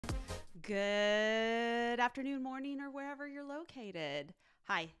Good afternoon, morning, or wherever you're located.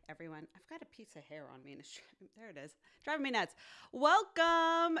 Hi, everyone. I've got a piece of hair on me. There it is. Driving me nuts.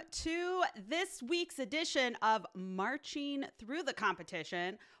 Welcome to this week's edition of Marching Through the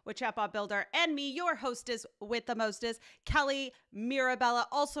Competition with Chatbot Builder and me, your hostess with the mostest, Kelly Mirabella,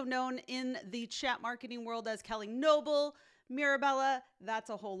 also known in the chat marketing world as Kelly Noble Mirabella. That's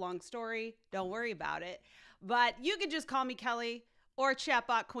a whole long story. Don't worry about it. But you can just call me Kelly or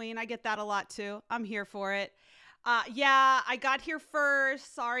Chatbot Queen. I get that a lot too. I'm here for it. I got here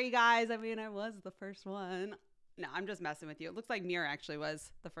first. Sorry, guys. I mean, I was the first one. No, I'm just messing with you. It looks like Mir actually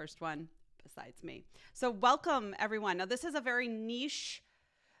was the first one besides me. So welcome, everyone. Now, this is a very niche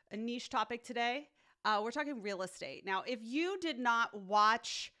topic today. We're talking real estate. Now, if you did not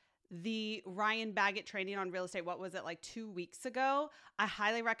watch the Ryan Baggett training on real estate, what was it, like 2 weeks ago? I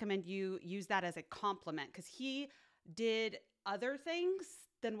highly recommend you use that as a compliment because he did other things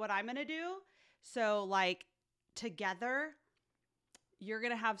than what I'm going to do. So like together, you're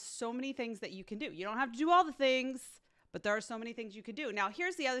going to have so many things that you can do. You don't have to do all the things, but there are so many things you can do. Now,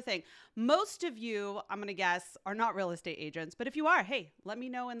 here's the other thing. Most of you, I'm going to guess, are not real estate agents, but if you are, hey, let me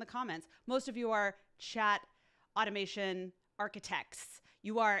know in the comments. Most of you are chat automation architects.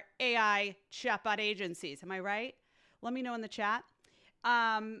 You are AI chatbot agencies. Am I right? Let me know in the chat.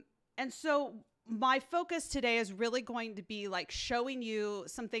 And so my focus today is really going to be like showing you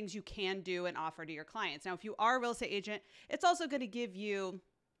some things you can do and offer to your clients. Now, if you are a real estate agent, it's also going to give you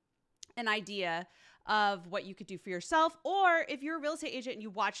an idea of what you could do for yourself. Or if you're a real estate agent and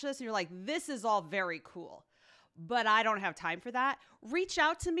you watch this and you're like, this is all very cool, but I don't have time for that, reach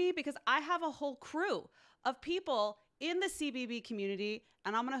out to me because I have a whole crew of people in the CBB community,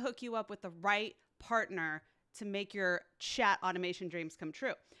 and I'm going to hook you up with the right partner to make your chat automation dreams come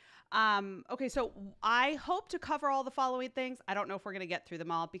true. Okay, so I hope to cover all the following things. I don't know if we're going to get through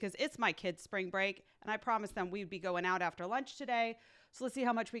them all because it's my kids' spring break, and I promised them we'd be going out after lunch today. So let's see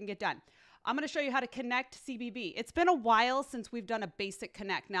how much we can get done. I'm going to show you how to connect CBB. It's been a while since we've done a basic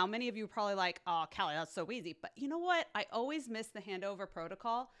connect. Now, many of you are probably like, oh, Kelly, that's so easy. But you know what? I always miss the handover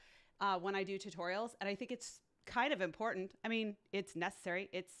protocol when I do tutorials, and I think it's kind of important. I mean, it's necessary.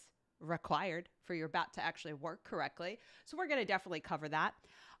 It's required for your bot to actually work correctly. So we're going to definitely cover that.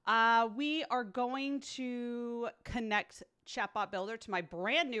 We are going to connect Chatbot Builder to my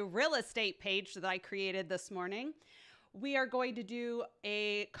brand new real estate page that I created this morning. We are going to do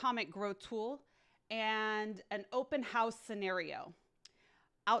a comment growth tool and an open house scenario.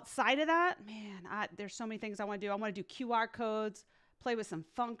 Outside of that, man, there's so many things I want to do. I want to do QR codes, play with some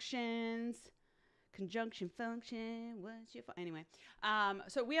functions, conjunction function. Anyway,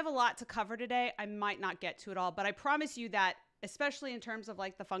 so we have a lot to cover today. I might not get to it all, but I promise you that, especially in terms of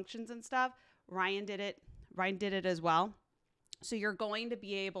like the functions and stuff, Ryan did it as well. So you're going to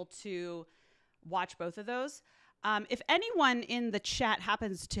be able to watch both of those. If anyone in the chat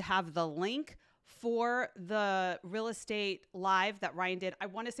happens to have the link for the real estate live that Ryan did, I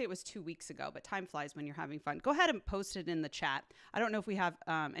want to say it was 2 weeks ago, but time flies when you're having fun. Go ahead and post it in the chat. I don't know if we have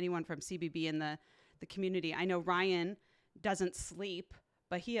anyone from CBB in the community. I know Ryan doesn't sleep,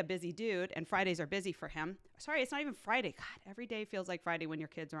 but he a busy dude, and Fridays are busy for him. Sorry, it's not even Friday. God, every day feels like Friday when your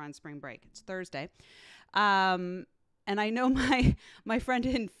kids are on spring break. It's Thursday. And I know my friend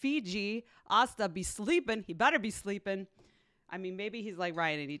in Fiji, Asta, be sleeping. He better be sleeping. I mean, maybe he's like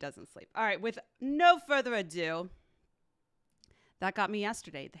Ryan and he doesn't sleep. All right, with no further ado, that got me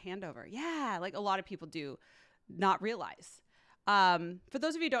yesterday, the handover. Yeah, like a lot of people do not realize. For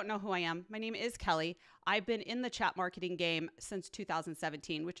those of you who don't know who I am, my name is Kelly. I've been in the chat marketing game since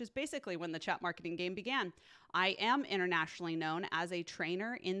 2017, which is basically when the chat marketing game began. I am internationally known as a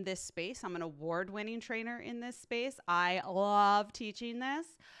trainer in this space. I'm an award-winning trainer in this space. I love teaching this.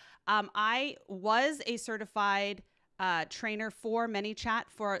 I was a certified trainer for ManyChat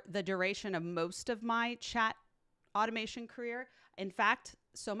for the duration of most of my chat automation career. In fact,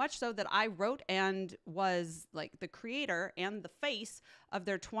 so much so that I wrote and was like the creator and the face of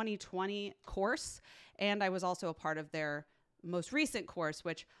their 2020 course. And I was also a part of their most recent course,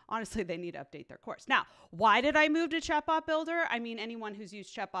 which honestly, they need to update their course. Now, why did I move to Chatbot Builder? I mean, anyone who's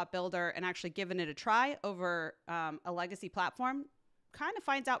used Chatbot Builder and actually given it a try over a legacy platform kind of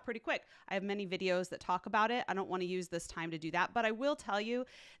finds out pretty quick. I have many videos that talk about it. I don't want to use this time to do that, but I will tell you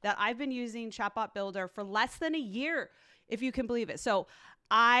that I've been using Chatbot Builder for less than a year, if you can believe it. So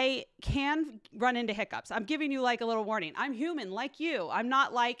I can run into hiccups. I'm giving you like a little warning. I'm human like you. I'm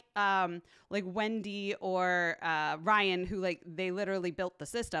not like Wendy or Ryan, who like they literally built the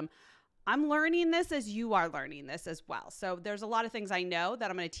system. I'm learning this as you are learning this as well. So there's a lot of things I know that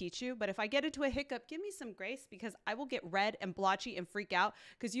I'm going to teach you. But if I get into a hiccup, give me some grace because I will get red and blotchy and freak out.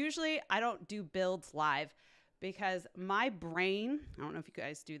 Because usually I don't do builds live because my brain, I don't know if you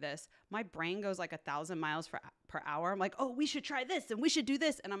guys do this, my brain goes like 1,000 miles per hour. I'm like, oh, we should try this and we should do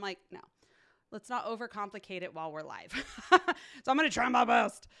this. And I'm like, no, let's not overcomplicate it while we're live. So I'm going to try my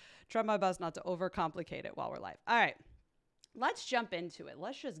best not to overcomplicate it while we're live. All right. Let's jump into it.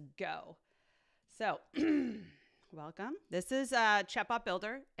 Let's just go. So, welcome. This is Chatbot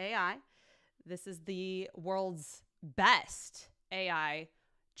Builder AI. This is the world's best AI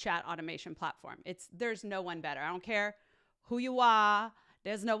chat automation platform. There's no one better. I don't care who you are.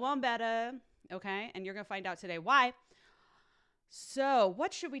 There's no one better. Okay? And you're going to find out today why. So,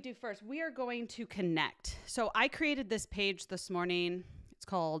 what should we do first? We are going to connect. So, I created this page this morning. It's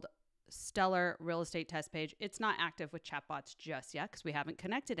called Stellar Real Estate Test Page. It's not active with Chatbots just yet because we haven't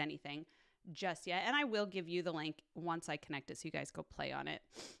connected anything just yet. And I will give you the link once I connect it so you guys go play on it.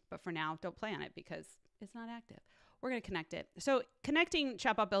 But for now, don't play on it because it's not active. We're going to connect it. So connecting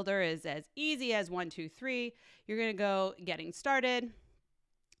Chatbot Builder is as easy as 1, 2, 3. You're going to go getting started.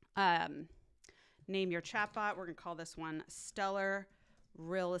 Name your chatbot. We're going to call this one Stellar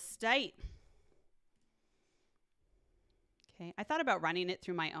Real Estate. Okay. I thought about running it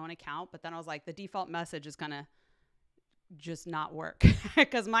through my own account, but then I was like, the default message is going to just not work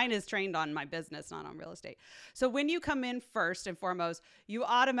because mine is trained on my business, not on real estate. So when you come in first and foremost, you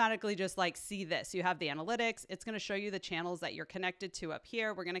automatically just like see this. You have the analytics. It's going to show you the channels that you're connected to up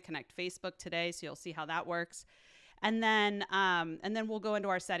here. We're going to connect Facebook today, so you'll see how that works. And then we'll go into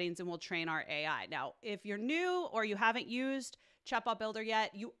our settings and we'll train our AI. Now, if you're new or you haven't used Chatbot Builder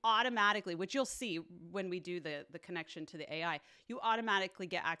yet, you automatically, which you'll see when we do the connection to the AI, you automatically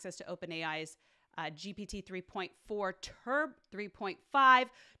get access to OpenAI's GPT 3.4 3.5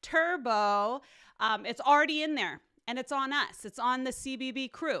 Turbo. It's already in there and it's on us. It's on the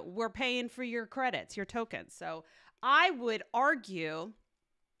CBB crew. We're paying for your credits, your tokens. So I would argue,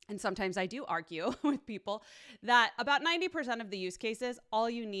 and sometimes I do argue with people, that about 90% of the use cases, all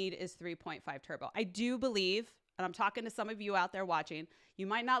you need is 3.5 Turbo. I do believe, and I'm talking to some of you out there watching, you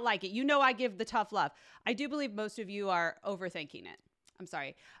might not like it. You know I give the tough love. I do believe most of you are overthinking it. I'm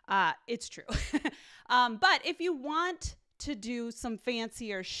sorry. It's true. But if you want to do some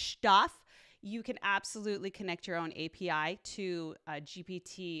fancier stuff, you can absolutely connect your own API to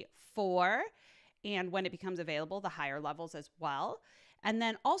GPT-4. And when it becomes available, the higher levels as well. And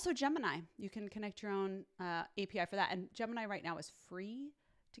then also Gemini, you can connect your own API for that. And Gemini right now is free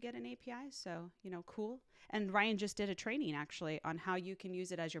to get an API. So, cool. And Ryan just did a training actually on how you can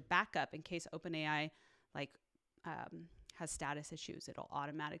use it as your backup in case OpenAI has status issues. It'll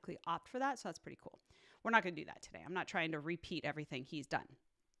automatically opt for that. So that's pretty cool. We're not going to do that today. I'm not trying to repeat everything he's done.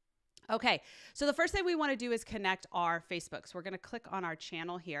 Okay. So the first thing we want to do is connect our Facebook. So we're going to click on our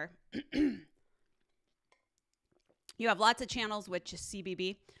channel here. You have lots of channels with just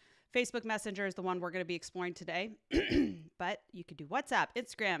CBB. Facebook Messenger is the one we're going to be exploring today, but you could do WhatsApp,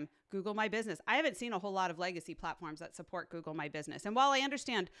 Instagram, Google My Business. I haven't seen a whole lot of legacy platforms that support Google My Business. And while I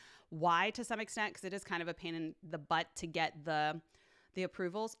understand why to some extent, because it is kind of a pain in the butt to get the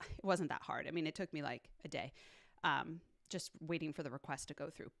approvals, it wasn't that hard. I mean, it took me like a day just waiting for the request to go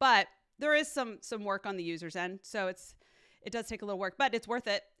through. But there is some work on the user's end. So it does take a little work, but it's worth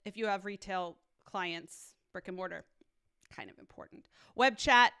it if you have retail clients, brick and mortar. Kind of important. Web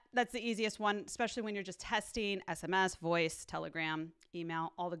chat, that's the easiest one, especially when you're just testing SMS, voice, Telegram,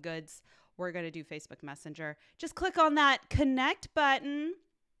 email, all the goods. We're going to do Facebook Messenger. Just click on that connect button.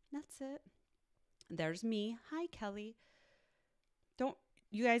 That's it. There's me. Hi, Kelly.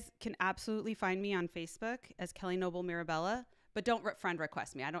 You guys can absolutely find me on Facebook as Kelly Mirabella, but don't friend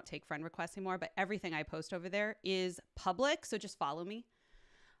request me. I don't take friend requests anymore, but everything I post over there is public. So just follow me.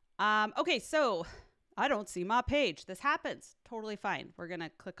 Okay. So I don't see my page. This happens. Totally fine. We're going to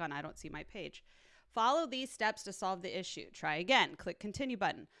click on I don't see my page. Follow these steps to solve the issue. Try again. Click continue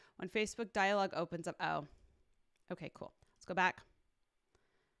button. When Facebook dialog opens up. Oh, okay, cool. Let's go back.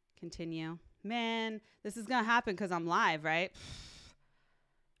 Continue. Man, this is going to happen because I'm live, right?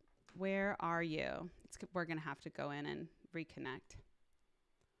 Where are you? We're going to have to go in and reconnect.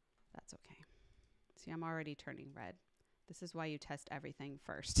 That's okay. See, I'm already turning red. This is why you test everything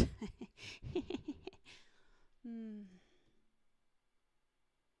first. I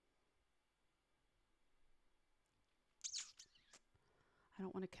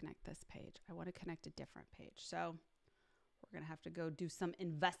don't want to connect this page. I want to connect a different page. So we're going to have to go do some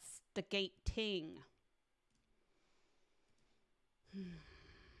investigating.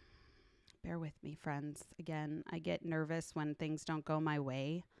 Bear with me, friends. Again, I get nervous when things don't go my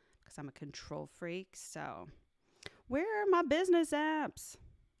way because I'm a control freak. So where are my business apps?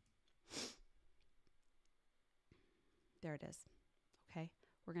 There it is. Okay.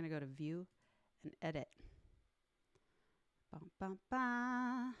 We're going to go to view and edit. Bum, bum,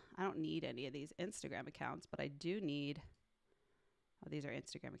 bum. I don't need any of these Instagram accounts, but I do need, oh, these are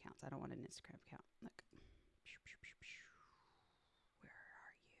Instagram accounts. I don't want an Instagram account. Look. Where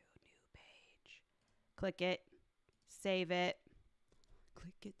are you? New page. Click it. Save it.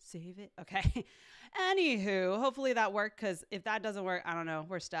 Click it, save it. Okay. Anywho, hopefully that worked, because if that doesn't work, I don't know.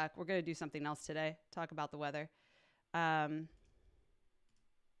 We're stuck. We're going to do something else today. Talk about the weather. Going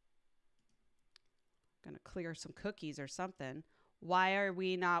to clear some cookies or something. Why are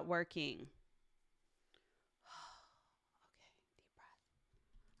we not working? Okay, deep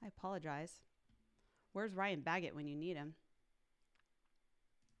breath. I apologize. Where's Ryan Baggett when you need him?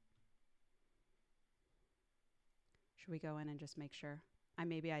 Should we go in and just make sure?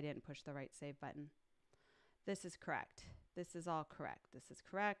 Maybe I didn't push the right save button. This is correct. This is all correct. This is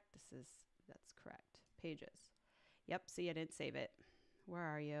correct. That's correct. Pages. Yep. See, I didn't save it. Where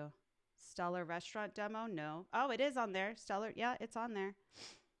are you? Stellar restaurant demo? No. Oh, it is on there. Stellar. Yeah, it's on there.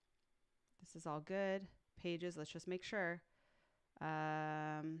 This is all good. Pages. Let's just make sure.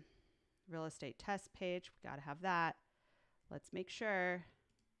 Real estate test page. We got to have that. Let's make sure.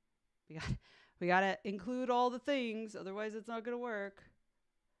 We got to include all the things. Otherwise, it's not going to work.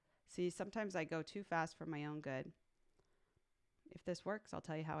 See, sometimes I go too fast for my own good. If this works, I'll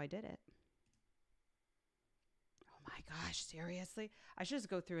tell you how I did it. Oh my gosh, seriously? I should just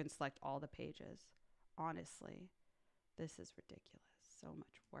go through and select all the pages. Honestly, this is ridiculous. So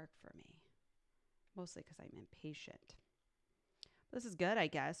much work for me. Mostly because I'm impatient. This is good, I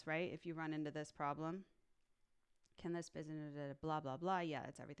guess, right? If you run into this problem. Can this business, blah, blah, blah. Yeah,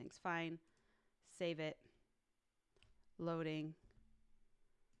 everything's fine. Save it. Loading.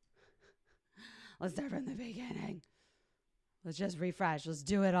 Let's start from the beginning. Let's just refresh. Let's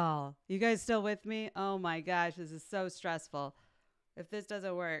do it all. You guys still with me? Oh my gosh, this is so stressful. If this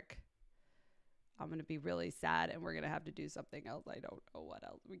doesn't work, I'm going to be really sad, and we're going to have to do something else. I don't know what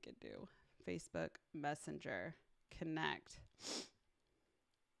else we could do. Facebook, Messenger, connect.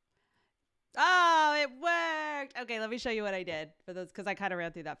 Oh, it worked. Okay, let me show you what I did for those, because I kind of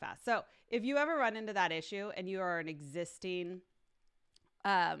ran through that fast. So if you ever run into that issue and you are an existing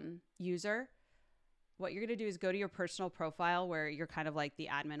user, what you're going to do is go to your personal profile, where you're kind of like the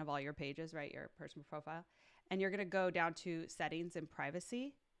admin of all your pages, right? Your personal profile. And you're going to go down to settings and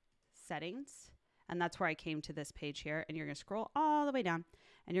privacy settings. And that's where I came to this page here. And you're going to scroll all the way down,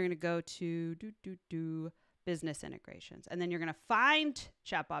 and you're going to go to business integrations. And then you're going to find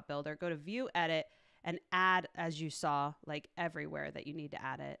Chatbot Builder, go to view, edit, and add, as you saw, like everywhere that you need to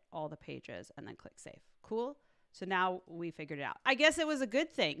add it, all the pages, and then click save. Cool. So now we figured it out. I guess it was a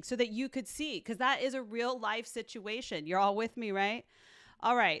good thing so that you could see, because that is a real life situation. You're all with me, right?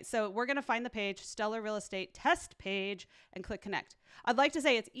 All right. So we're going to find the page, Stellar Real Estate Test Page, and click connect. I'd like to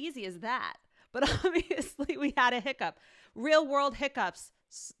say it's easy as that, but obviously we had a hiccup. Real world hiccups.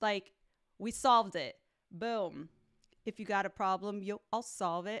 Like, we solved it. Boom. If you got a problem, I'll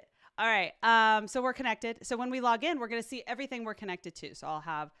solve it. All right. So we're connected. So when we log in, we're going to see everything we're connected to. So I'll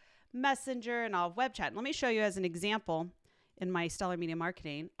have Messenger and I'll have web chat. Let me show you as an example. In my Stellar Media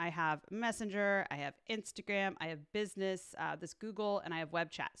Marketing, I have Messenger, I have Instagram, I have business, this Google, and I have web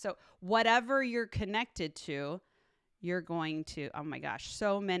chat. So whatever you're connected to, you're going to, oh my gosh,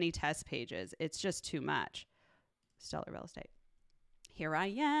 so many test pages. It's just too much. Stellar Real Estate. Here I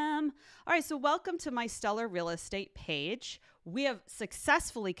am. All right, so welcome to my Stellar Real Estate page. We have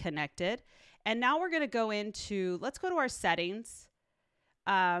successfully connected. And now we're going to go into, let's go to our settings.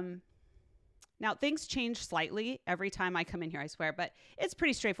 Now things change slightly every time I come in here, I swear, but it's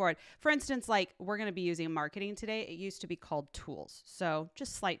pretty straightforward. For instance, like we're going to be using marketing today. It used to be called tools. So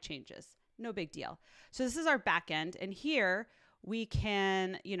just slight changes, no big deal. So this is our back end. And here we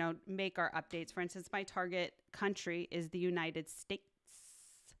can, make our updates. For instance, my target country is the United States,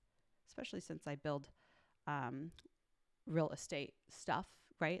 especially since I build, real estate stuff,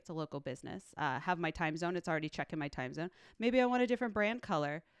 right? It's a local business. Have my time zone. It's already checking my time zone. Maybe I want a different brand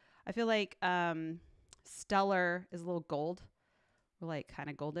color. I feel like Stellar is a little gold. We're like kind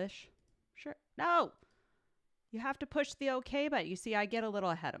of goldish. Sure. No. You have to push the OK button. You see, I get a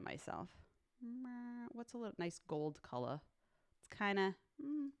little ahead of myself. What's a little nice gold color? It's kind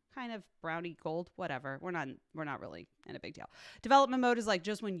of browny gold, whatever. We're not really in a big deal. Development mode is like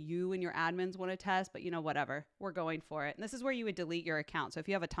just when you and your admins want to test, but whatever. We're going for it. And this is where you would delete your account. So if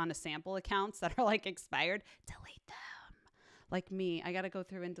you have a ton of sample accounts that are like expired, delete them. Like me, I got to go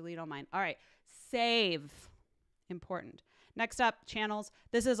through and delete all mine. All right. Save. Important. Next up, channels.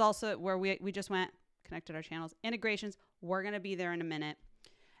 This is also where we just went, connected our channels. Integrations, we're going to be there in a minute.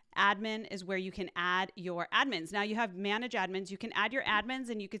 Admin is where you can add your admins. Now you have manage admins. You can add your admins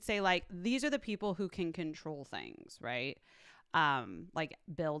and you could say like, these are the people who can control things, right? Like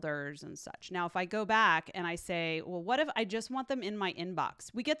builders and such. Now, if I go back and I say, well, what if I just want them in my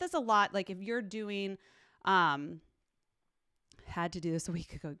inbox? We get this a lot. Like if you're doing, had to do this a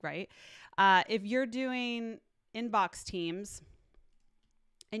week ago, right? If you're doing inbox teams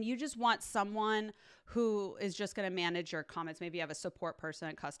and you just want someone who is just going to manage your comments, maybe you have a support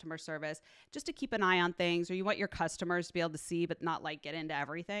person, customer service, just to keep an eye on things, or you want your customers to be able to see, but not like get into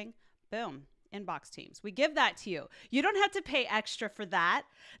everything. Boom. Inbox teams. We give that to you. You don't have to pay extra for that.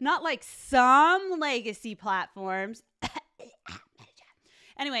 Not like some legacy platforms.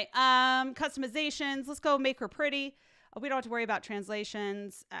 Anyway, customizations. Let's go make her pretty. We don't have to worry about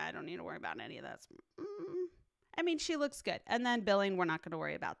translations. I don't need to worry about any of that. I mean, she looks good. And then billing, we're not going to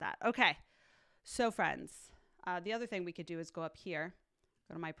worry about that. Okay. So friends, the other thing we could do is go up here,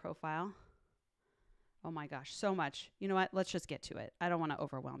 go to my profile. Oh my gosh, so much. You know what? Let's just get to it. I don't want to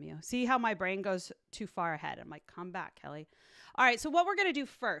overwhelm you. See how my brain goes too far ahead. I'm like, come back, Kelly. All right. So what we're going to do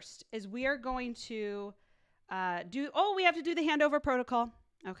first is we are going to we have to do the handover protocol.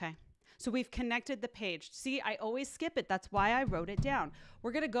 Okay. So we've connected the page. See, I always skip it. That's why I wrote it down.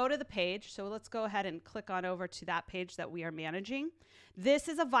 We're going to go to the page. So let's go ahead and click on over to that page that we are managing. This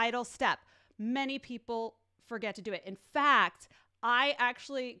is a vital step. Many people forget to do it. In fact, I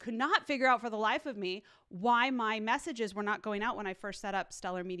actually could not figure out for the life of me why my messages were not going out when I first set up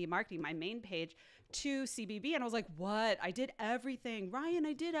Stellar Media Marketing, my main page, to CBB. And I was like, what? I did everything. Ryan,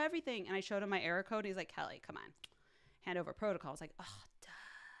 I did everything. And I showed him my error code. And he's like, Kelly, come on. Handover protocol. I was like, oh,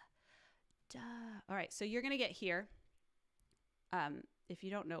 duh. All right. So you're going to get here. If you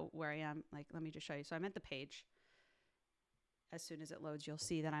don't know where I am, like, let me just show you. So I'm at the page. As soon as it loads, you'll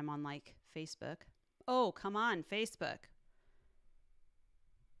see that I'm on like Facebook. Oh, come on, Facebook.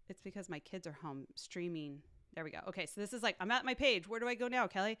 It's because my kids are home streaming. There we go. Okay, so this is like, I'm at my page. Where do I go now,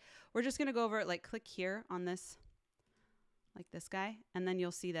 Kelly? We're just going to go over, like, click here on this, like this guy. And then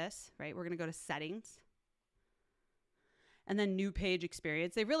you'll see this, right? We're going to go to settings. And then new page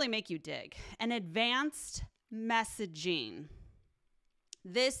experience. They really make you dig. And advanced messaging.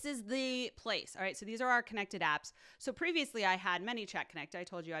 This is the place. All right, so these are our connected apps. So previously I had ManyChat Connect. I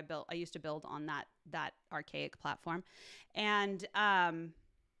told you I used to build on that archaic platform. And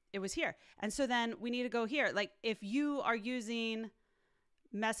it was here. And so then we need to go here. Like if you are using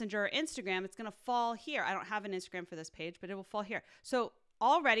Messenger or Instagram, it's going to fall here. I don't have an Instagram for this page, but it will fall here. So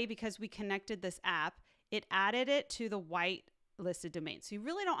already, because we connected this app, it added it to the white listed domain. So you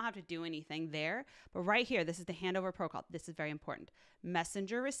really don't have to do anything there. But right here, this is the handover protocol. This is very important.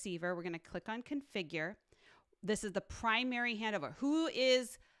 Messenger receiver. We're going to click on configure. This is the primary handover. Who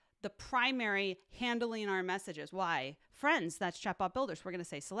is the primary handling our messages? Why? Friends, that's Chatbot Builders. We're going to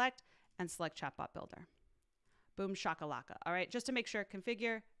say select and select Chatbot Builder. Boom, shakalaka. All right, just to make sure,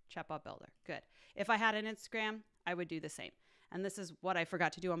 configure Chatbot Builder. Good. If I had an Instagram, I would do the same. And this is what I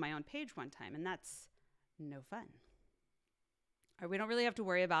forgot to do on my own page one time, and that's no fun. All right, we don't really have to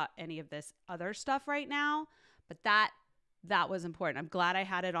worry about any of this other stuff right now, but that was important. I'm glad I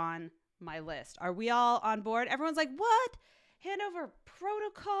had it on my list. Are we all on board? Everyone's like, what? Handover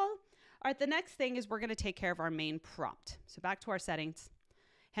protocol? All right, the next thing is we're going to take care of our main prompt. So back to our settings,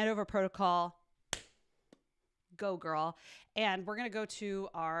 handover protocol, go girl. And we're going to go to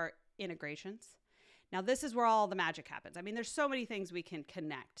our integrations. Now, this is where all the magic happens. I mean, there's so many things we can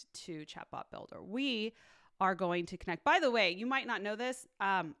connect to Chatbot Builder. We are going to connect. By the way, you might not know this.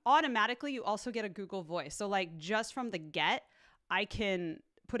 Automatically, you also get a Google Voice. So like just from the get, I can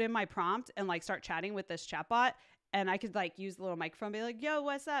put in my prompt and like start chatting with this chatbot. And I could like use the little microphone and be like, yo,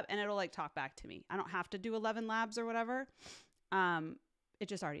 what's up? And it'll like talk back to me. I don't have to do 11 labs or whatever. It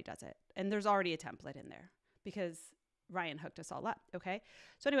just already does it. And there's already a template in there because Ryan hooked us all up. Okay.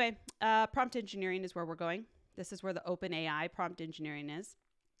 So anyway, prompt engineering is where we're going. This is where the OpenAI prompt engineering is.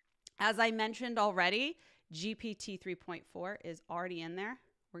 As I mentioned already, GPT 3.4 is already in there.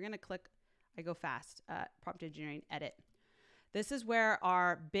 We're going to click, I go fast, prompt engineering, edit. This is where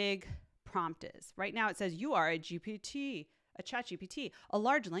our big prompt is. Right now it says you are a GPT, a ChatGPT, a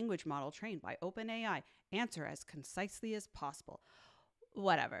large language model trained by OpenAI. Answer as concisely as possible.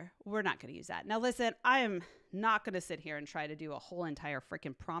 Whatever. We're not going to use that. Now listen, I am not going to sit here and try to do a whole entire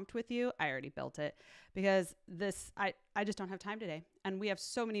freaking prompt with you. I already built it because I just don't have time today. And we have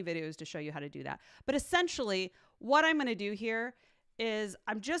so many videos to show you how to do that. But essentially what I'm going to do here is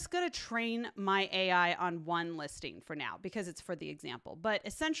I'm just going to train my AI on one listing for now because it's for the example. But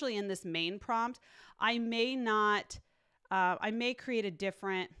essentially in this main prompt, I may not I may create a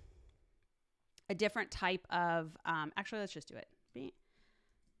different type of, actually, let's just do it.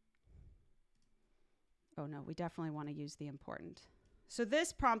 Oh no, we definitely want to use the important. So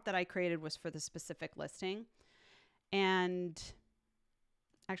this prompt that I created was for the specific listing, and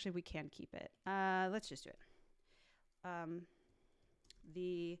actually we can keep it. Let's just do it.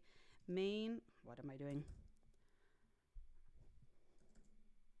 The main, what am I doing?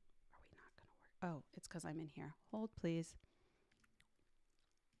 Are we not going to work? Oh, it's because I'm in here. Hold, please.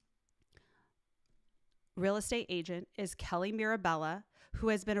 Real estate agent is Kelly Mirabella, who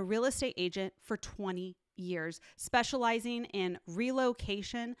has been a real estate agent for 20 years, specializing in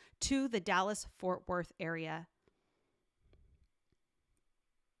relocation to the Dallas-Fort Worth area.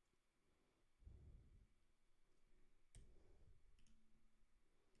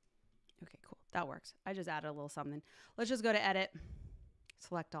 Okay, cool. That works. I just added a little something. Let's just go to edit,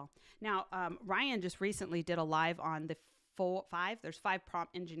 select all. Now, Ryan just recently did a live on the there's 5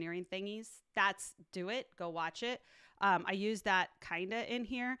 prompt engineering thingies. Do it. Go watch it. I use that kind of in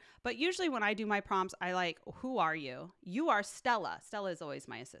here, but usually when I do my prompts, I like, who are you? You are Stella. Stella is always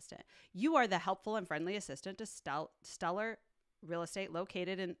my assistant. You are the helpful and friendly assistant to Stellar Real Estate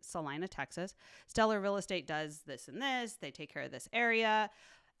located in Salina, Texas. Stellar Real Estate does this and this. They take care of this area.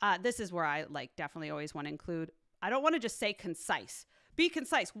 This is where I definitely always want to include. I don't want to just say concise. Be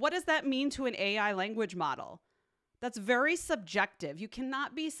concise. What does that mean to an AI language model? That's very subjective. You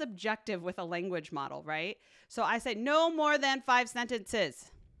cannot be subjective with a language model, right? So I say no more than 5 sentences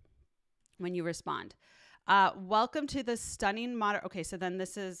when you respond. Welcome to the stunning modern. Okay, so then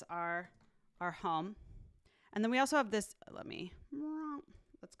this is our home. And then we also have this.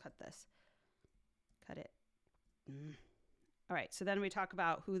 Let's cut this. Cut it. All right, so then we talk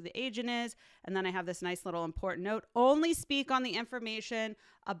about who the agent is. And then I have this nice little important note. Only speak on the information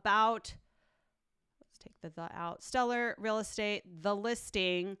about, take the out, Stellar Real Estate, the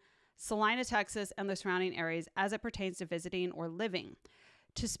listing, Salina, Texas, and the surrounding areas as it pertains to visiting or living.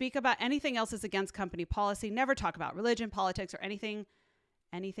 To speak about anything else is against company policy. Never talk about religion, politics, or anything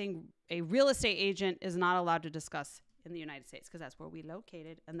a real estate agent is not allowed to discuss in the United States, because that's where we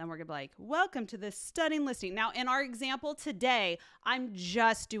located. And then we're gonna be like, welcome to this stunning listing. Now, in our example today, I'm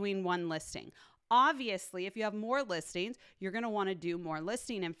just doing 1 listing. Obviously, if you have more listings, you're going to want to do more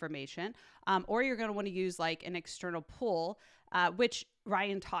listing information, or you're going to want to use like an external pool, which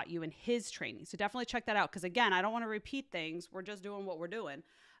Ryan taught you in his training. So definitely check that out, because again, I don't want to repeat things. We're just doing what we're doing.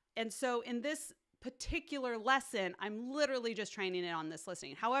 And so in this particular lesson, I'm literally just training it on this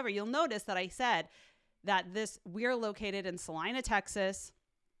listing. However, you'll notice that I said that we're located in Salina, Texas.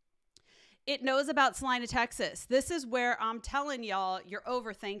 It knows about Salina, Texas. This is where I'm telling y'all, you're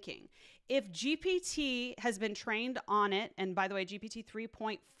overthinking. If GPT has been trained on it, and by the way, GPT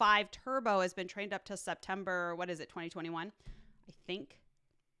 3.5 Turbo has been trained up to September, 2021? I think.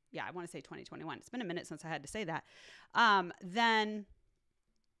 Yeah, I want to say 2021. It's been a minute since I had to say that. Then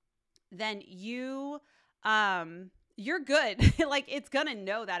you're good. Like, it's going to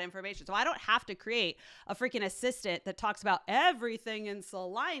know that information. So I don't have to create a freaking assistant that talks about everything in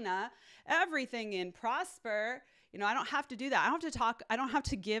Salina, everything in Prosper. I don't have to do that. I don't have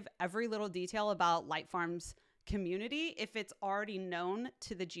to give every little detail about Light Farm's community if it's already known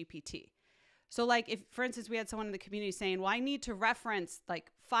to the GPT. So like if, for instance, we had someone in the community saying, well, I need to reference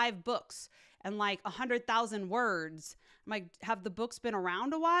like 5 books and like 100,000 words. I'm like, have the books been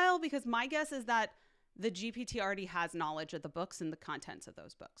around a while? Because my guess is that the GPT already has knowledge of the books and the contents of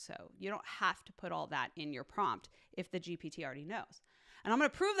those books. So you don't have to put all that in your prompt if the GPT already knows. And I'm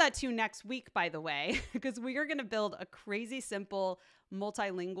going to prove that to you next week, by the way, because we are going to build a crazy simple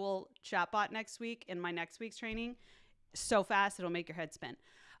multilingual chatbot next week in my next week's training. So fast, it'll make your head spin.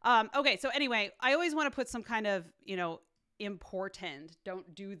 Okay, so anyway, I always want to put some kind of, important,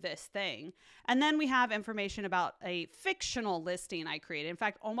 don't do this thing. And then we have information about a fictional listing I created. In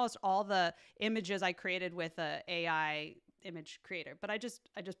fact, almost all the images I created with a AI image creator, but I just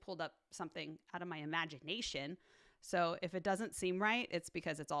pulled up something out of my imagination. So if it doesn't seem right, it's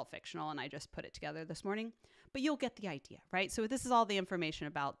because it's all fictional and I just put it together this morning, but you'll get the idea, right? So this is all the information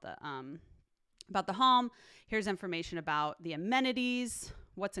about the home. Here's information about the amenities,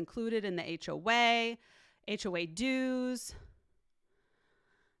 what's included in the HOA dues,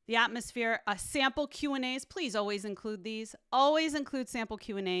 the atmosphere, sample Q&As. Please always include these. Always include sample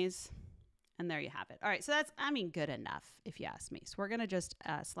Q&As. And there you have it. All right. So that's, good enough if you ask me. So we're going to just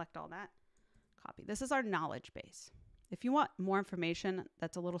select all that. Copy. This is our knowledge base. If you want more information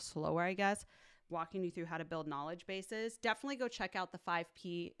that's a little slower, I guess, walking you through how to build knowledge bases, definitely go check out the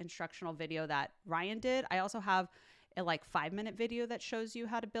 5P instructional video that Ryan did. I also have a 5-minute video that shows you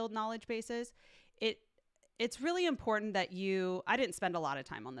how to build knowledge bases. it's really important that I didn't spend a lot of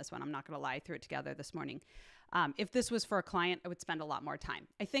time on this one. I'm not going to lie, threw it together this morning. If this was for a client, I would spend a lot more time.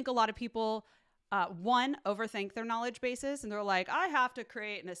 I think a lot of people, one, overthink their knowledge bases, and they're like, I have to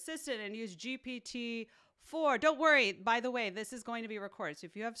create an assistant and use GPT-4. Don't worry. By the way, this is going to be recorded. So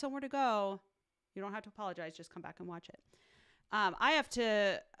if you have somewhere to go, you don't have to apologize. Just come back and watch it. I have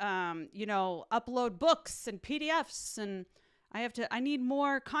to, upload books and PDFs, and I need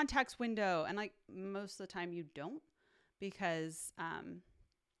more context window. And like most of the time you don't, because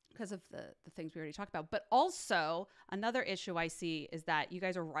of the things we already talked about. But also another issue I see is that you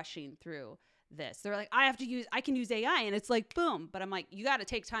guys are rushing through this. They're like, I can use AI, and it's like, boom. But I'm like, you got to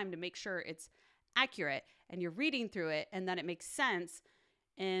take time to make sure it's accurate, and you're reading through it, and then it makes sense,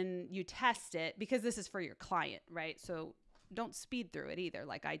 and you test it, because this is for your client, right? So don't speed through it either,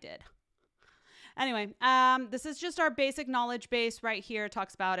 like I did. Anyway, this is just our basic knowledge base right here. It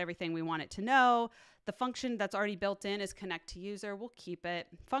talks about everything we want it to know. The function that's already built in is connect to user. We'll keep it.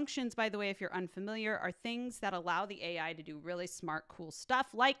 Functions, by the way, if you're unfamiliar, are things that allow the AI to do really smart, cool stuff.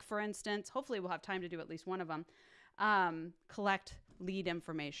 Like, for instance, hopefully we'll have time to do at least one of them, collect lead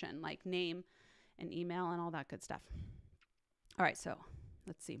information like name and email and all that good stuff. All right, so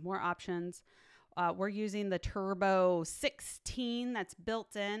let's see, more options. We're using the Turbo 16 that's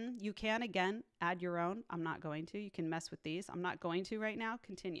built in. You can, again, add your own. I'm not going to. You can mess with these. I'm not going to right now.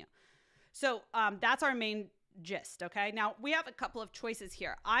 Continue. So that's our main gist, okay? Now, we have a couple of choices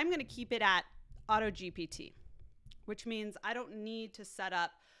here. I'm going to keep it at Auto GPT, which means I don't need to set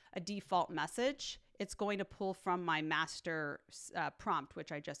up a default message. It's going to pull from my master prompt,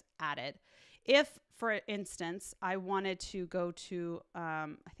 which I just added. If, for instance, I wanted to go to, I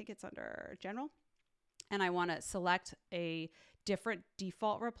think it's under General, and I want to select a different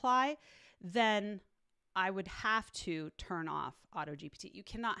default reply, then I would have to turn off Auto GPT. You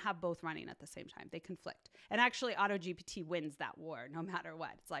cannot have both running at the same time. They conflict. And actually, Auto GPT wins that war no matter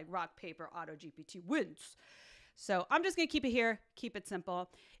what. It's like rock, paper, Auto GPT wins. So I'm just going to keep it here, keep it simple.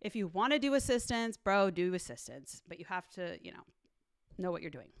 If you want to do assistance, bro, do assistance. But you have to, know what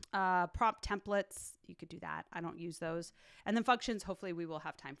you're doing. Prompt templates, you could do that. I don't use those. And then functions, hopefully we will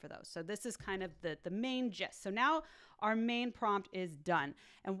have time for those. So this is kind of the main gist. So now our main prompt is done.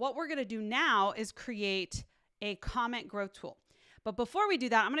 And what we're going to do now is create a comment growth tool. But before we do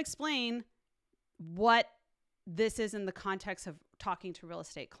that, I'm going to explain what this is in the context of talking to real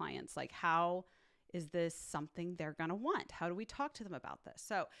estate clients. Like, how is this something they're going to want? How do we talk to them about this?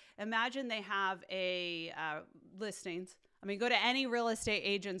 So imagine they have a listings. I mean, go to any real estate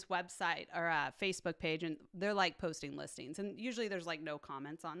agent's website or a Facebook page, and they're like posting listings. And usually there's like no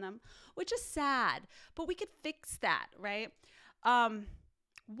comments on them, which is sad, but we could fix that, right?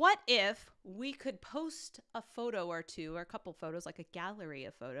 What if we could post a photo or two, or a couple photos, like a gallery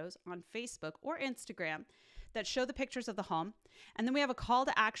of photos on Facebook or Instagram that show the pictures of the home. And then we have a call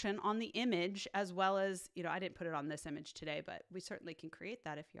to action on the image, as well as, I didn't put it on this image today, but we certainly can create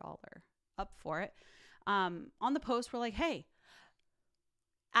that if y'all are up for it. On the post, we're like, hey,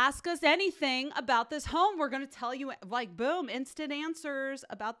 ask us anything about this home. We're going to tell you, like, boom, instant answers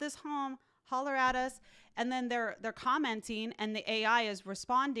about this home. Holler at us. And then they're commenting, and the AI is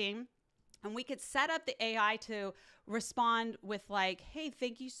responding. And we could set up the AI to respond with like, hey,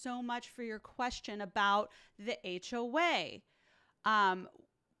 thank you so much for your question about the HOA.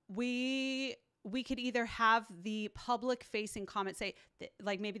 We could either have the public facing comment say,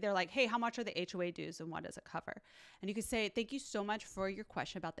 like, maybe they're like, hey, how much are the HOA dues and what does it cover? And you could say, thank you so much for your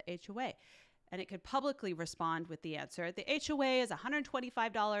question about the HOA. And it could publicly respond with the answer. The HOA is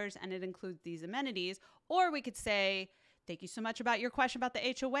 $125 and it includes these amenities. Or we could say, thank you so much about your question about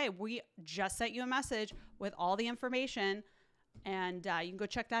the HOA. We just sent you a message with all the information, and you can go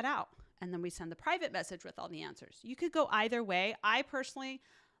check that out. And then we send the private message with all the answers. You could go either way. I personally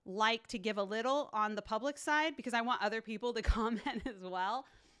like to give a little on the public side because I want other people to comment as well.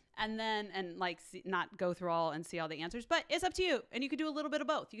 And then, not go through all and see all the answers, but it's up to you. And you could do a little bit of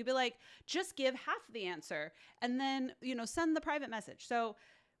both. You could be like, just give half the answer and then, send the private message. So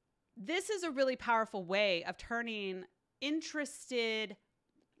this is a really powerful way of turning interested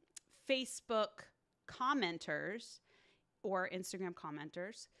Facebook commenters or Instagram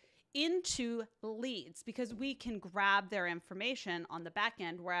commenters into leads, because we can grab their information on the back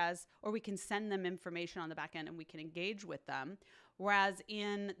end, or we can send them information on the back end and we can engage with them. Whereas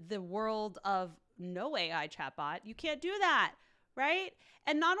in the world of no AI chatbot, you can't do that, right?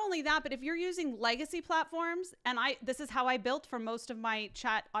 And not only that, but if you're using legacy platforms, and this is how I built for most of my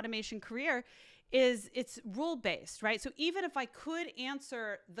chat automation career, it's rule-based, right? So even if I could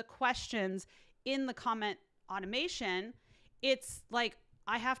answer the questions in the comment automation, it's like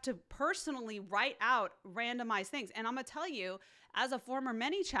I have to personally write out randomized things. And I'm going to tell you, as a former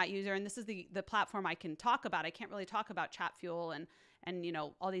ManyChat user, and this is the platform I can talk about. I can't really talk about Chatfuel and you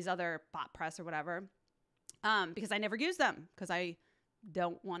know, all these other bot press or whatever, because I never use them because I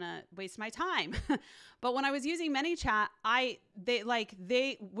don't want to waste my time. But when I was using ManyChat,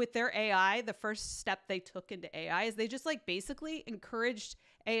 they with their AI, the first step they took into AI is they just like basically encouraged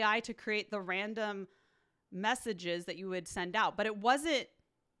AI to create the random messages that you would send out. But it wasn't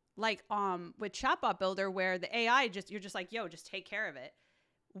like with Chatbot Builder where the AI you're just like, yo, just take care of it.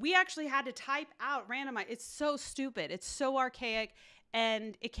 We actually had to type out randomize. It's so stupid. It's so archaic,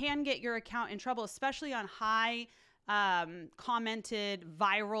 and it can get your account in trouble, especially on high commented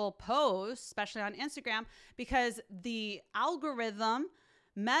viral posts, especially on Instagram, because the algorithm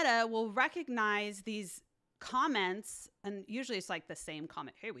Meta will recognize these comments, and usually it's like the same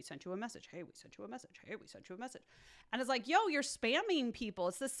comment. Hey, we sent you a message. Hey, we sent you a message. Hey, we sent you a message. And it's like, yo, you're spamming people.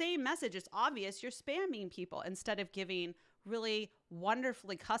 It's the same message. It's obvious you're spamming people instead of giving really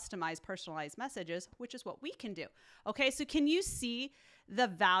wonderfully customized, personalized messages, which is what we can do. Okay, so can you see the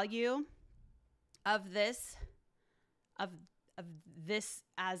value of this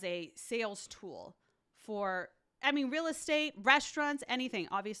as a sales tool for, I mean, real estate, restaurants, anything.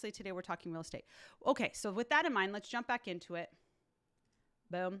 Obviously, today we're talking real estate. Okay, so with that in mind, let's jump back into it.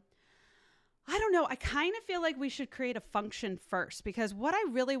 Boom. I don't know. I kind of feel like we should create a function first, because what I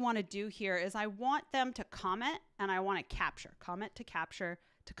really want to do here is I want them to comment and I want to capture. Comment to capture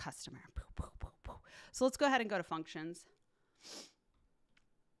to customer. So let's go ahead and go to functions.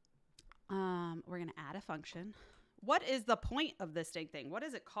 We're going to add a function. What is the point of this dang thing? What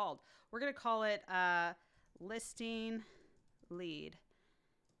is it called? We're going to call it listing lead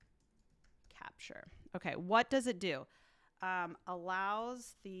capture. Okay, what does it do?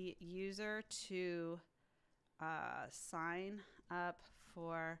 Allows the user to sign up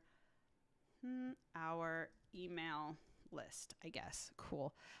for our email list, I guess.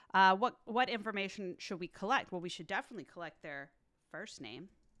 Cool. What information should we collect? Well, we should definitely collect their first name,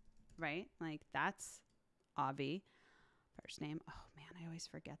 right? Like that's obvi. First name. Oh man, I always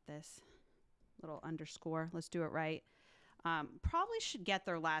forget this. Little underscore. Let's do it right. Probably should get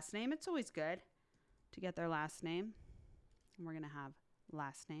their last name. It's always good to get their last name. And we're going to have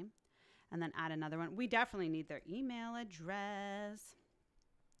last name and then add another one. We definitely need their email address.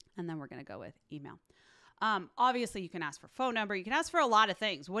 And then we're going to go with email. Obviously, you can ask for phone number. You can ask for a lot of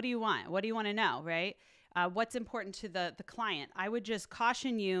things. What do you want? What do you want to know, right? What's important to the client? I would just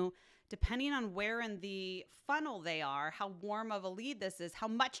caution you, depending on where in the funnel they are, how warm of a lead this is, how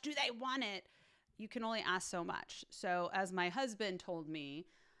much do they want it? You can only ask so much. So as my husband told me,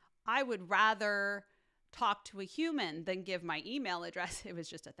 I would rather talk to a human than give my email address. It was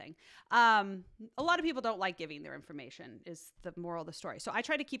just a thing. A lot of people don't like giving their information is the moral of the story. So I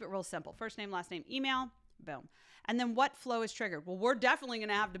try to keep it real simple. First name, last name, email, boom. And then what flow is triggered? Well, we're definitely going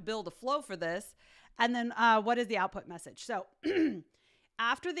to have to build a flow for this. And then what is the output message? So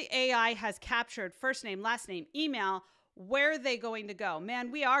after the AI has captured first name, last name, email, where are they going to go?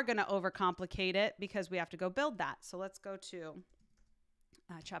 Man, we are going to overcomplicate it because we have to go build that. So let's go to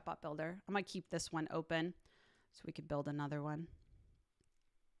Chatbot Builder. I'm going to keep this one open so we could build another one.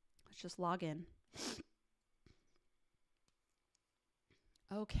 Let's just log in.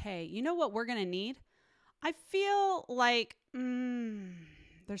 Okay, you know what we're going to need? I feel like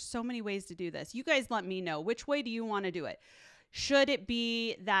there's so many ways to do this. You guys let me know. Which way do you want to do it? Should it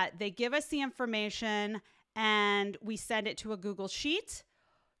be that they give us the information and we send it to a Google Sheet?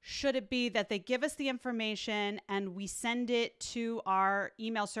 Should it be that they give us the information and we send it to our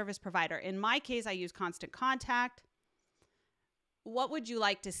email service provider? In my case, I use Constant Contact. What would you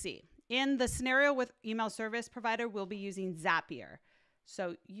like to see? In the scenario with email service provider, we'll be using Zapier.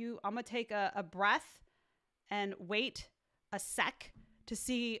 So I'm going to take a breath and wait a sec to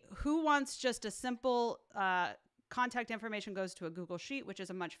see who wants just a simple contact information goes to a Google Sheet, which is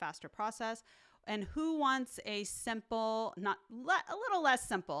a much faster process, and who wants a simple, a little less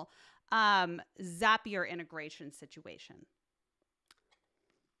simple, Zapier integration situation.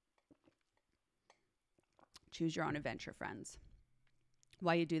 Choose your own adventure, friends.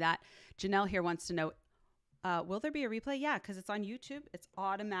 While you do that, Janelle here wants to know, will there be a replay? Yeah, because it's on YouTube. It's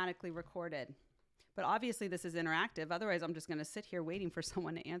automatically recorded. But obviously this is interactive. Otherwise, I'm just going to sit here waiting for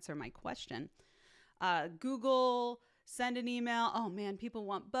someone to answer my question. Google, send an email. Oh man, people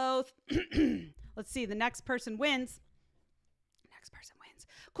want both. Let's see. The next person wins. Next person wins.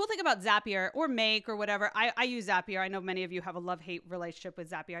 Cool thing about Zapier or Make or whatever. I use Zapier. I know many of you have a love-hate relationship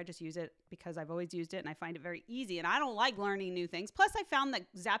with Zapier. I just use it because I've always used it and I find it very easy. And I don't like learning new things. Plus, I found that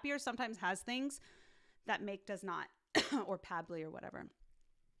Zapier sometimes has things that Make does not, or Padly or whatever.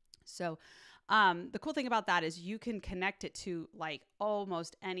 So the cool thing about that is you can connect it to like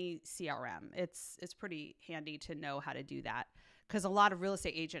almost any CRM. It's pretty handy to know how to do that because a lot of real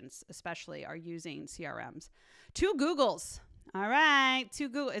estate agents especially are using CRMs. 2 Googles. All right,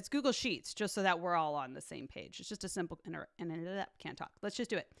 it's Google Sheets, just so that we're all on the same page. It's just a simple, can't talk. Let's just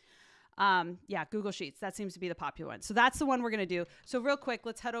do it. Yeah, Google Sheets. That seems to be the popular one. So that's the one we're going to do. So real quick,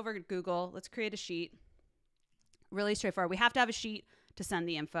 let's head over to Google. Let's create a sheet. Really straightforward. We have to have a sheet to send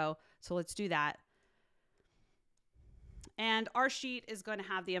the info. So let's do that. And our sheet is going to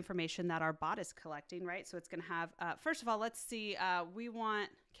have the information that our bot is collecting, right? So it's going to have, first of all, let's see.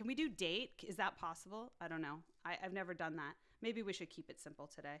 Can we do date? Is that possible? I don't know. I've never done that. Maybe we should keep it simple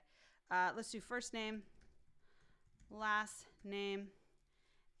today. Let's do first name, last name,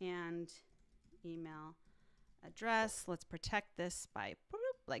 and email address. Let's protect this by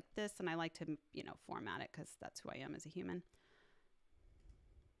like this. And I like to, format it because that's who I am as a human.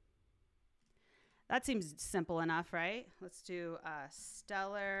 That seems simple enough, right? Let's do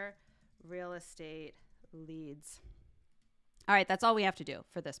stellar real estate leads. All right, that's all we have to do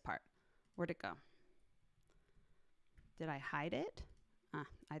for this part. Where'd it go? Did I hide it?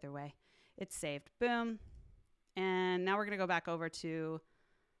 Either way, it's saved. Boom. And now we're going to go back over to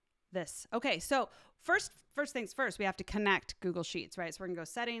this. Okay, so first things first, we have to connect Google Sheets, right? So we're going to go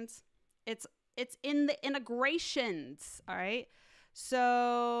settings. It's in the integrations, all right?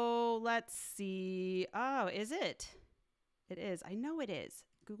 So let's see. Oh, is it? It is. I know it is.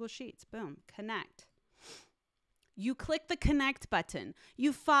 Google Sheets. Boom. Connect. You click the connect button.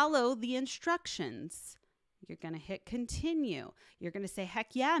 You follow the instructions. You're going to hit continue. You're going to say,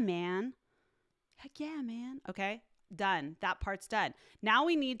 heck yeah, man. Heck yeah, man. Okay. Done. That part's done. Now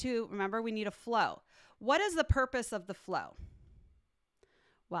we need to, remember, we need a flow. What is the purpose of the flow?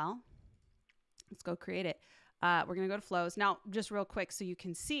 Well, let's go create it. We're going to go to flows. Now, just real quick so you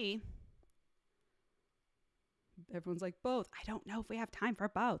can see. Everyone's like, both. I don't know if we have time for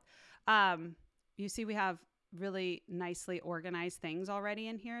both. You see we have really nicely organized things already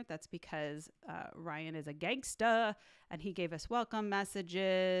in here. That's because Ryan is a gangsta and he gave us welcome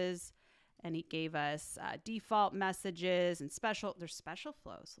messages and he gave us default messages and there's special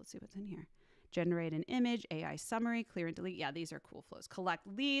flows. Let's see what's in here. Generate an image, AI summary, clear and delete. Yeah, these are cool flows. Collect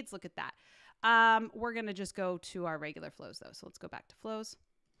leads. Look at that. We're going to just go to our regular flows though. So let's go back to flows.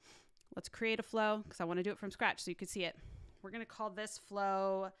 Let's create a flow because I want to do it from scratch so you can see it. We're going to call this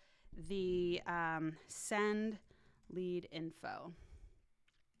flow the send lead info.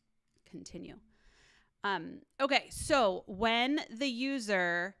 Continue. Okay, so when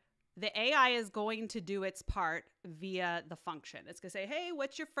the AI is going to do its part via the function. It's going to say, hey,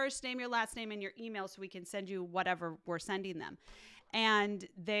 what's your first name, your last name, and your email so we can send you whatever we're sending them. And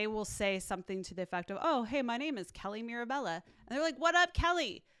they will say something to the effect of, oh, hey, my name is Kelly Mirabella. And they're like, what up,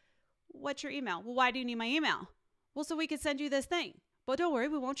 Kelly? What's your email? Well, why do you need my email? Well, so we can send you this thing. But don't worry,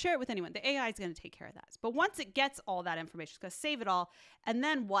 we won't share it with anyone. The AI is going to take care of that. But once it gets all that information, it's going to save it all. And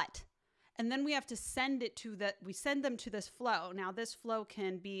then what? And then we have to send it to we send them to this flow. Now, this flow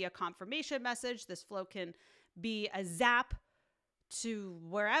can be a confirmation message. This flow can be a zap to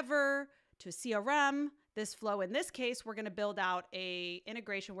wherever, to a CRM. This flow, in this case, we're going to build out a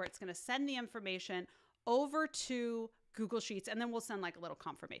integration where it's going to send the information over to Google Sheets, and then we'll send like a little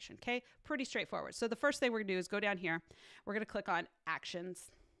confirmation, okay? Pretty straightforward. So the first thing we're going to do is go down here. We're going to click on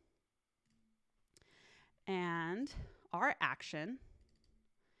Actions. And our action,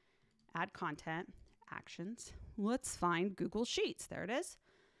 add content, actions. Let's find Google Sheets. There it is.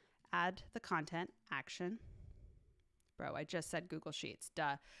 Add the content, action. Bro, I just said Google Sheets.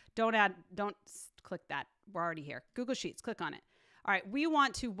 Duh. Don't click that. We're already here. Google Sheets, click on it. All right, we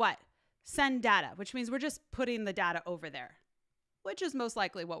want to what? Send data, which means we're just putting the data over there, which is most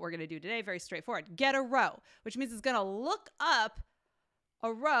likely what we're going to do today. Very straightforward. Get a row, which means it's going to look up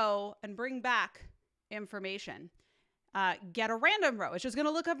a row and bring back information. Get a random row. It's just going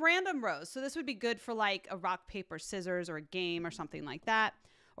to look up random rows. So this would be good for like a rock, paper, scissors, or a game or something like that.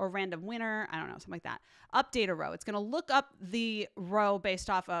 Or random winner. I don't know, something like that. Update a row. It's going to look up the row based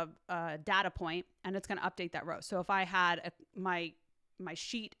off of a data point, and it's going to update that row. So if I had my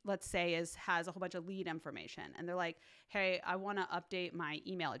sheet, let's say, has a whole bunch of lead information, and they're like, hey, I want to update my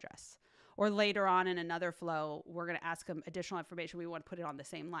email address. Or later on in another flow, we're going to ask them additional information. We want to put it on the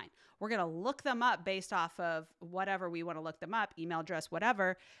same line. We're going to look them up based off of whatever we want to look them up, email address,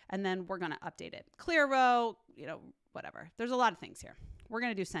 whatever, and then we're going to update it. Clear row, whatever. There's a lot of things here. We're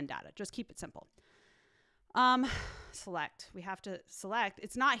going to do send data. Just keep it simple. Select. We have to select.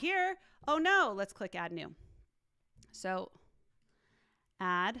 It's not here. Oh no. Let's click add new. So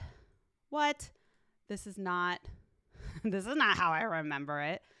add what? This is not how I remember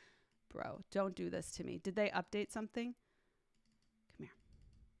it. Bro, don't do this to me. Did they update something? Come here.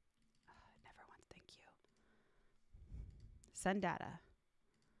 Oh, it never wants. Thank you. Send data.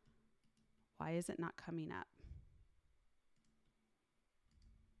 Why is it not coming up?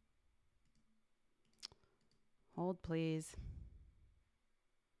 Hold, please.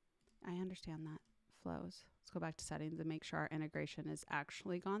 I understand that. Flows. Let's go back to settings and make sure our integration is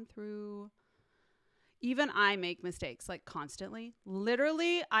actually gone through. Even I make mistakes like constantly.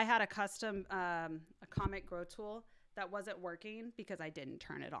 Literally, I had a custom a Comic Grow tool that wasn't working because I didn't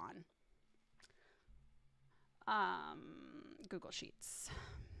turn it on. Google Sheets.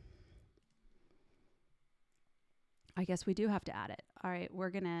 I guess we do have to add it. All right,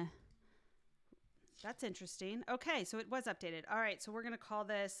 we're gonna. That's interesting. Okay, so it was updated. All right, so we're gonna call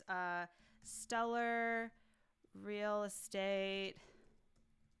this Stellar Real Estate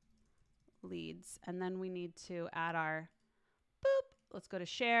Leads, and then we need to add our boop. Let's go to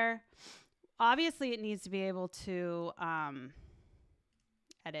share. Obviously, it needs to be able to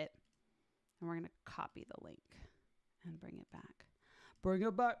edit, and we're gonna copy the link and bring it back. Bring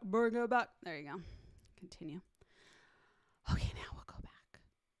it back. Bring it back. There you go. Continue. Okay, now we'll go back.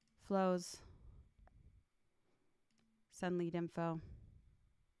 Flows. Send lead info.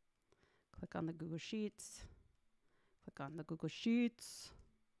 Click on the Google Sheets. Click on the Google Sheets.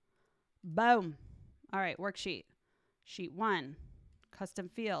 Boom. All right, worksheet. Sheet 1, custom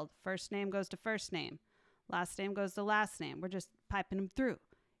field. First name goes to first name. Last name goes to last name. We're just piping them through.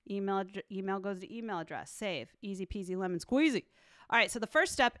 Email goes to email address. Save. Easy peasy lemon squeezy. All right, so the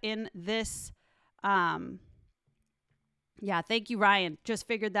first step in this, yeah, thank you, Ryan. Just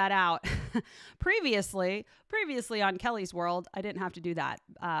figured that out. Previously on Kelly's World, I didn't have to do that.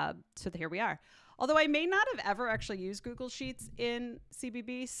 So here we are. Although I may not have ever actually used Google Sheets in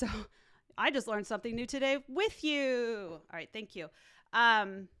CBB, so I just learned something new today with you. All right, thank you.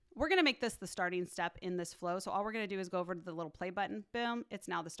 We're going to make this the starting step in this flow. So all we're going to do is go over to the little play button. Boom, it's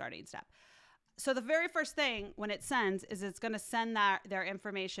now the starting step. So the very first thing when it sends is it's going to send their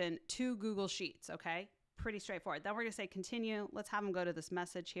information to Google Sheets, okay? Pretty straightforward. Then we're going to say continue. Let's have them go to this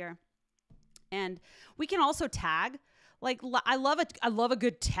message here. And we can also tag. Like, I love a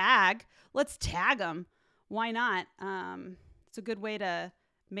good tag. Let's tag them. Why not? It's a good way to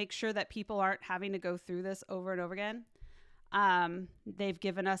make sure that people aren't having to go through this over and over again. They've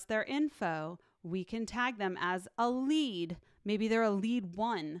given us their info. We can tag them as a lead. Maybe they're a lead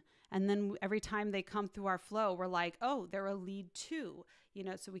 1. And then every time they come through our flow, we're like, oh, they're a lead 2. You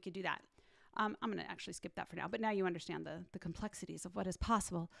know, so we could do that. I'm going to actually skip that for now, but now you understand the complexities of what is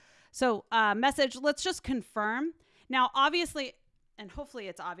possible. So message, let's just confirm. Now, obviously, and hopefully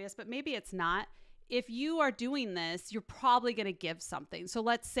it's obvious, but maybe it's not. If you are doing this, you're probably going to give something. So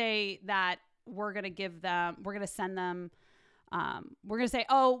let's say that we're going to send them, we're going to say,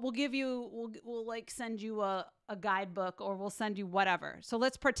 oh, we'll like send you a guidebook, or we'll send you whatever. So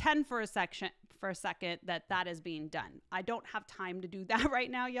let's pretend for a second that is being done. I don't have time to do that right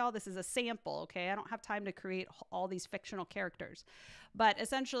now, y'all. This is a sample, okay? I don't have time to create all these fictional characters. But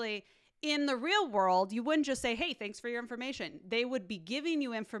essentially, in the real world, you wouldn't just say, hey, thanks for your information. They would be giving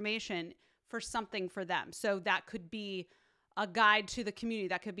you information for something for them. So that could be a guide to the community.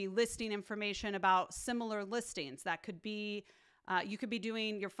 That could be listing information about similar listings. That could be, you could be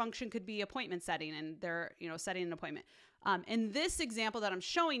doing, your function could be appointment setting, and they're, setting an appointment. In this example that I'm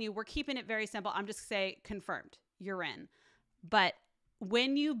showing you, we're keeping it very simple. I'm just say confirmed, you're in. But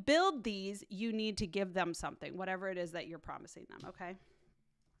when you build these, you need to give them something, whatever it is that you're promising them, okay?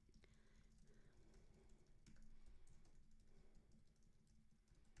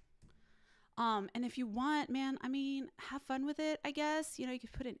 And if you want, man, I mean, have fun with it, I guess. You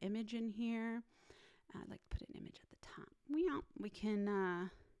could put an image in here. I'd like to put an image at the top. We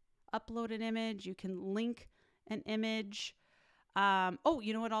can upload an image. You can link an image. Oh,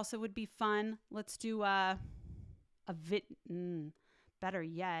 you know what also would be fun? Let's do a better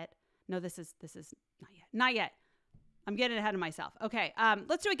yet. No, this is not yet. Not yet. I'm getting ahead of myself. Okay,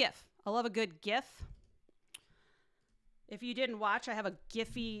 let's do a GIF. I love a good GIF. If you didn't watch, I have a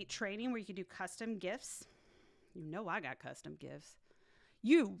Giphy training where you can do custom GIFs. You know I got custom GIFs.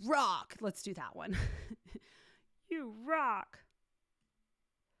 You rock. Let's do that one. You rock.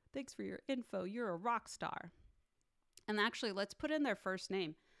 Thanks for your info. You're a rock star. And actually, let's put in their first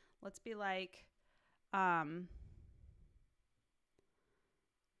name. Let's be like, by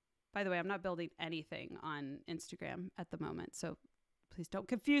the way, I'm not building anything on Instagram at the moment, so please don't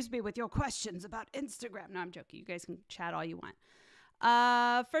confuse me with your questions about Instagram. No, I'm joking. You guys can chat all you want.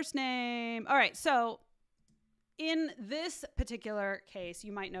 First name. All right. So in this particular case,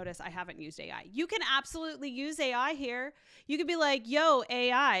 you might notice I haven't used AI. You can absolutely use AI here. You could be like, yo,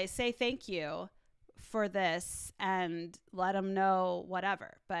 AI, say thank you for this and let them know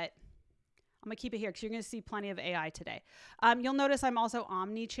whatever. But I'm going to keep it here because you're going to see plenty of AI today. You'll notice I'm also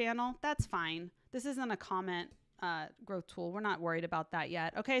omni-channel. That's fine. This isn't a comment growth tool. We're not worried about that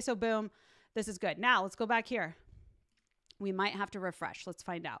yet. Okay, so boom, this is good. Now let's go back here. We might have to refresh. Let's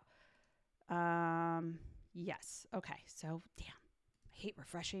find out. Yes. Okay. So damn, I hate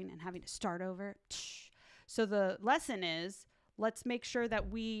refreshing and having to start over. So the lesson is, let's make sure that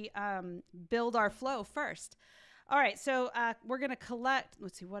we build our flow first. All right. So we're going to collect.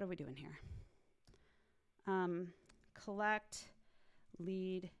 Let's see. What are we doing here? Collect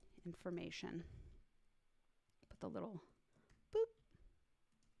lead information. Put the little boop,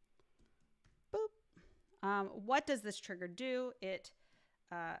 boop. What does this trigger do? It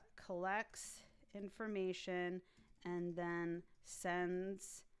collects information and then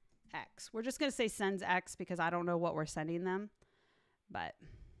sends X. We're just going to say sends X because I don't know what we're sending them. But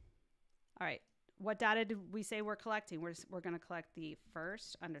all right. What data did we say we're collecting? We're going to collect the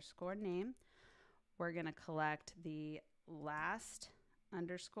first underscore name. We're going to collect the last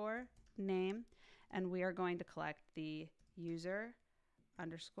underscore name. And we are going to collect the user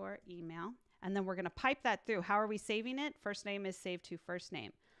underscore email. And then we're going to pipe that through. How are we saving it? First name is saved to first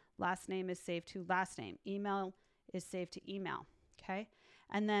name. Last name is saved to last name. Email is saved to email. Okay.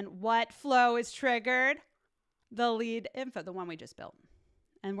 And then what flow is triggered? The lead info, the one we just built.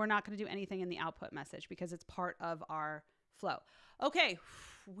 And we're not going to do anything in the output message because it's part of our flow. Okay.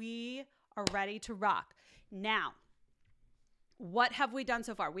 We are ready to rock. Now, what have we done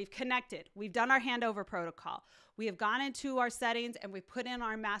so far? We've connected. We've done our handover protocol. We have gone into our settings and we put in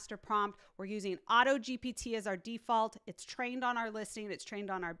our master prompt. We're using Auto GPT as our default. It's trained on our listing. It's trained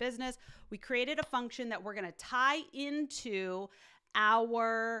on our business. We created a function that we're going to tie into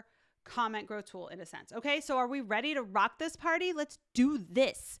our comment growth tool in a sense. Okay, so are we ready to rock this party? Let's do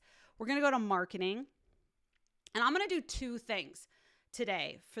this. We're going to go to marketing. And I'm going to do two things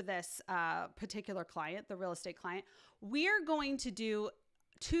today for this particular client, the real estate client. We are going to do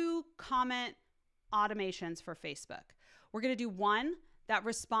 2 comment automations for Facebook. We're going to do one that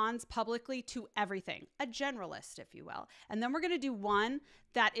responds publicly to everything, a generalist, if you will. And then we're going to do one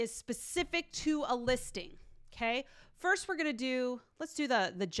that is specific to a listing. Okay. First, we're going to do, let's do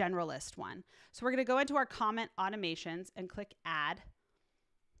the generalist one. So we're going to go into our comment automations and click add.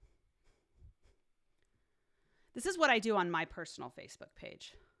 This is what I do on my personal Facebook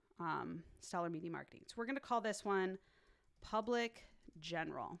page, Stellar Media Marketing. So we're going to call this one Public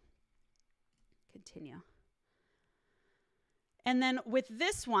General. Continue. And then with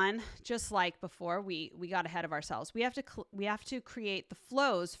this one, just like before, we got ahead of ourselves. We have to create the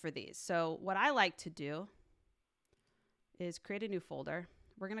flows for these. So what I like to do is create a new folder.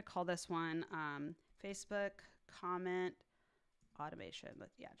 We're going to call this one Facebook Comment Automation. But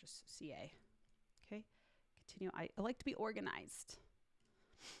yeah, just CA. Okay. Continue. I like to be organized.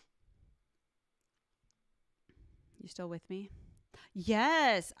 You still with me?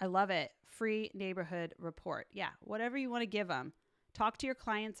 Yes, I love it. Free neighborhood report. Yeah, whatever you want to give them. Talk to your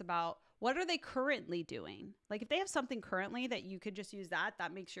clients about what are they currently doing. Like if they have something currently that you could just use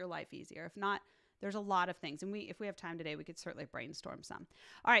that makes your life easier. If not, there's a lot of things. And if we have time today, we could certainly brainstorm some.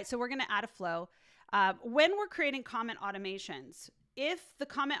 All right, so we're going to add a flow. When we're creating comment automations, if the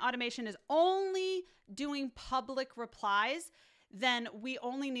comment automation is only doing public replies, then we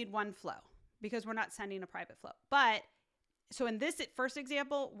only need one flow because we're not sending a private flow. But so in this first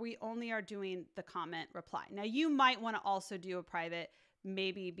example, we only are doing the comment reply. Now you might want to also do a private,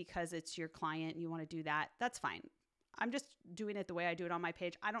 maybe because it's your client, you want to do that. That's fine. I'm just doing it the way I do it on my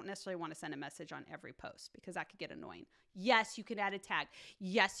page. I don't necessarily want to send a message on every post because that could get annoying. Yes, you could add a tag.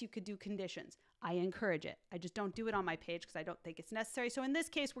 Yes, you could do conditions. I encourage it. I just don't do it on my page because I don't think it's necessary. So in this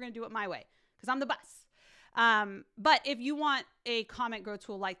case, we're going to do it my way because I'm the boss. But if you want a comment growth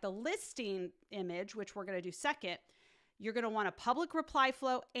tool like the listing image, which we're going to do second, you're going to want a public reply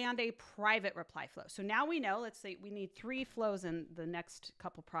flow and a private reply flow. So now we know, let's say we need 3 flows in the next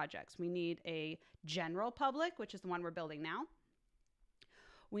couple projects. We need a general public, which is the one we're building now.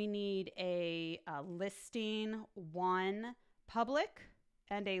 We need a listing 1 public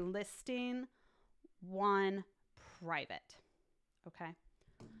and a listing 1 private. Okay.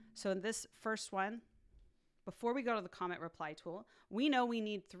 So in this first one, before we go to the comment reply tool, we know we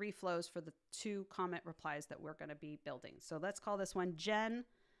need 3 flows for the 2 comment replies that we're going to be building. So let's call this one Gen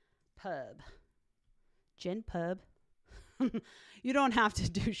Pub. Gen Pub. You don't have to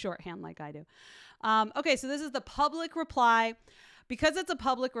do shorthand like I do. Okay, so this is the public reply. because it's a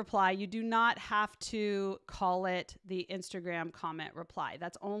public reply, you do not have to call it the Instagram comment reply.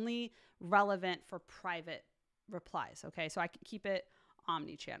 That's only relevant for private replies. Okay, so I can keep it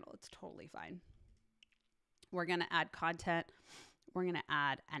omni-channel. It's totally fine. We're going to add content. We're going to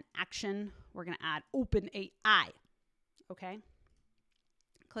add an action. We're going to add OpenAI. Okay.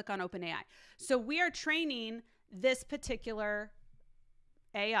 Click on OpenAI. So we are training this particular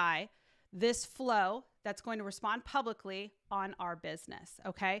AI, this flow that's going to respond publicly on our business.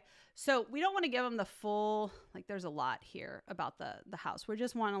 Okay. So we don't want to give them the full, like there's a lot here about the house. We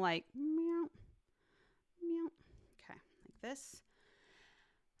just want to like, meow, meow. Okay. Like this.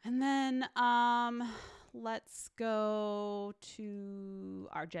 And then, let's go to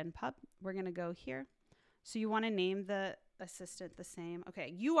our Gen Pub. We're going to go here. So you want to name the assistant the same.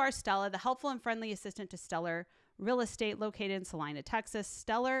 Okay. You are Stella, the helpful and friendly assistant to Stellar Real Estate located in Salina, Texas.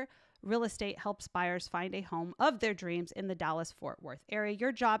 Stellar Real Estate helps buyers find a home of their dreams in the Dallas-Fort Worth area.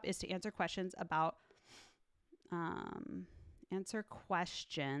 Your job is to answer questions about,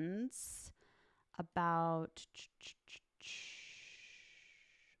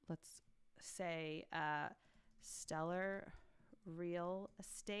 let's say, Stellar Real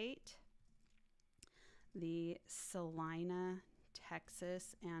Estate, the Salina,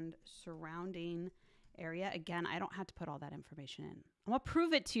 Texas, and surrounding area. Again, I don't have to put all that information in. I'm going to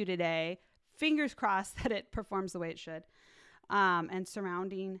prove it to you today. Fingers crossed that it performs the way it should. And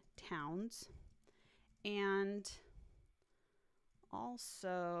surrounding towns. And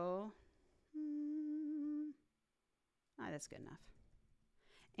also, that's good enough.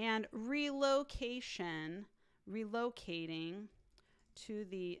 And relocating to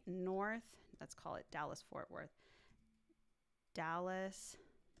the north, let's call it Dallas-Fort Worth. Dallas,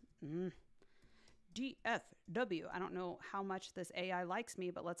 DFW. I don't know how much this AI likes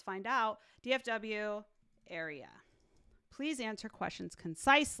me, but let's find out. DFW area. Please answer questions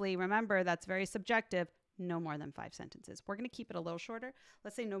concisely. Remember, that's very subjective. No more than 5 sentences. We're going to keep it a little shorter.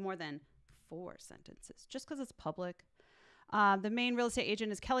 Let's say no more than 4 sentences, just because it's public. The main real estate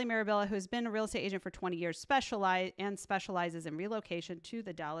agent is Kelly Mirabella, who has been a real estate agent for 20 years, specializes in relocation to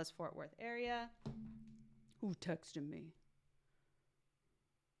the Dallas-Fort Worth area. Who texted me?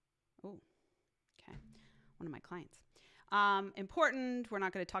 Oh, okay. One of my clients. Important. We're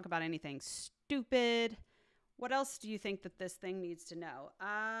not going to talk about anything stupid. What else do you think that this thing needs to know?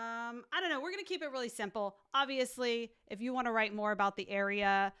 I don't know. We're going to keep it really simple. Obviously, if you want to write more about the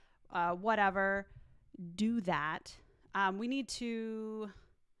area, whatever, do that. We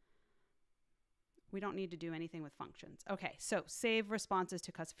don't need to do anything with functions. Okay, so save responses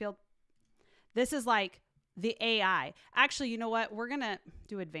to custom field. This is like the AI. Actually, you know what? We're going to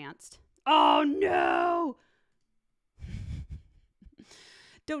do advanced. Oh, no.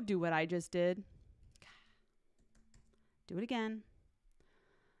 Don't do what I just did. Do it again.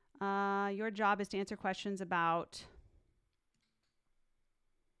 Your job is to answer questions about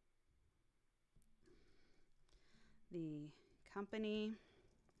the company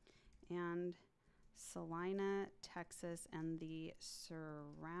and Salina, Texas, and the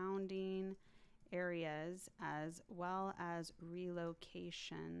surrounding areas, as well as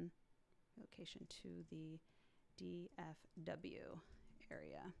relocation to the DFW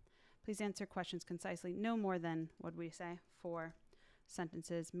area. Please answer questions concisely. No more than, what we say, 4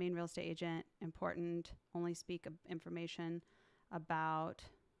 sentences. Main real estate agent, important. Only speak information about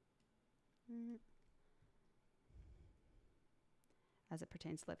as it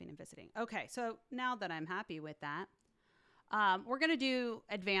pertains to living and visiting. Okay, so now that I'm happy with that, we're going to do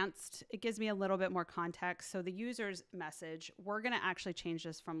advanced. It gives me a little bit more context. So the user's message, we're going to actually change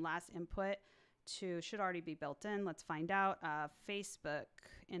this from last input to should already be built in. Let's find out. Facebook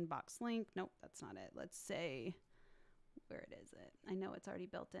inbox link. Nope, that's not it. Let's say, where is it? I know it's already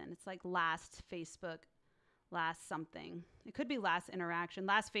built in. It's like last Facebook, last something. It could be last interaction,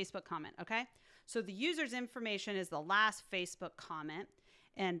 last Facebook comment. Okay. So the user's information is the last Facebook comment,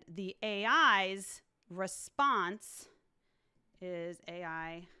 and the AI's response is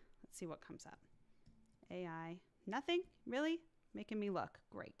AI. Let's see what comes up. AI, nothing really making me look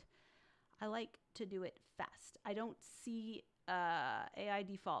great. I like to do it fast. I don't see AI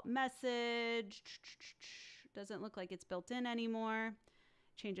default message. Doesn't look like it's built in anymore.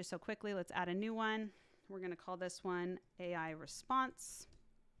 Changes so quickly. Let's add a new one. We're going to call this one AI response.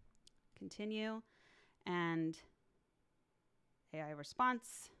 Continue. And AI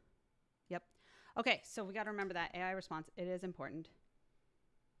response. Yep. Okay, so we got to remember that AI response. It is important.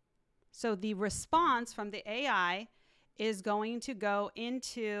 So the response from the AI is going to go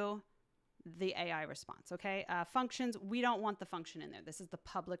into the AI response, okay? Functions, we don't want the function in there. This is the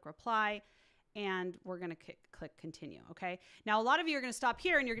public reply. and we're going to click continue. Okay. Now, a lot of you are going to stop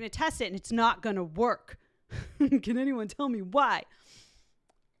here and you're going to test it and it's not going to work. Can anyone tell me why?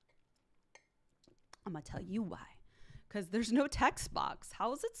 I'm going to tell you why. Because there's no text box.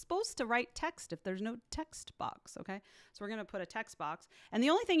 How is it supposed to write text if there's no text box? Okay. So we're going to put a text box. And the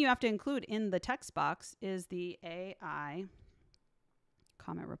only thing you have to include in the text box is the AI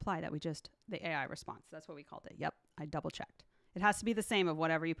comment reply the AI response. That's what we called it. Yep. I double checked. It has to be the same of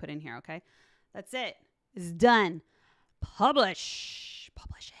whatever you put in here. Okay. That's it. It's done. Publish it.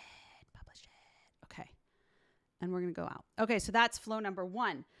 Okay. And we're going to go out. Okay. So that's flow number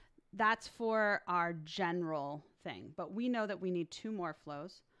 1. That's for our general thing, but we know that we need 2 more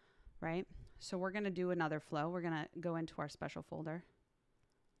flows, right? So we're going to do another flow. We're going to go into our special folder.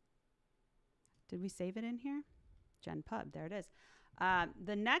 Did we save it in here? GenPub, there it is.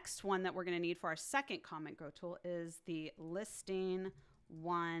 The next one that we're going to need for our second comment grow tool is the listing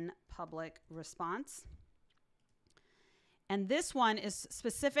 1 public response. And this one is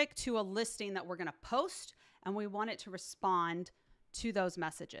specific to a listing that we're going to post, and we want it to respond to those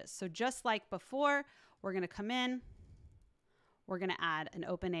messages. So just like before, we're going to come in, we're going to add an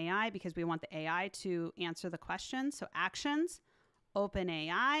open AI because we want the AI to answer the questions. So actions, open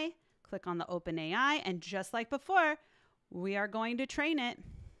AI, click on the open AI. And just like before, we are going to train it.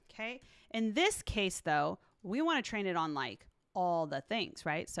 Okay. In this case though, we want to train it on like all the things,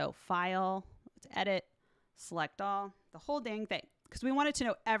 right? So file, let's edit, select all, the whole dang thing, because we wanted to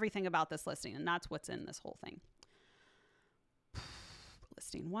know everything about this listing, and that's what's in this whole thing.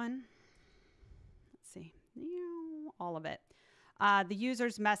 Listing 1. Let's see. All of it. The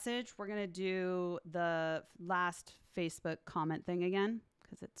user's message. We're going to do the last Facebook comment thing again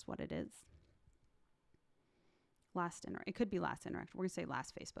because it's what it is. It could be last interaction. We're going to say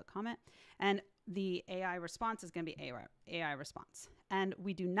last Facebook comment. And the AI response is going to be AI response. And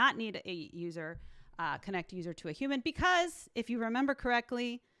we do not need a user, connect user to a human because if you remember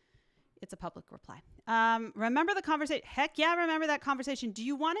correctly, it's a public reply. Remember the conversation? Heck yeah, remember that conversation. Do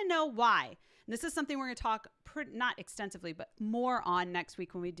you want to know why? And this is something we're going to talk not extensively, but more on next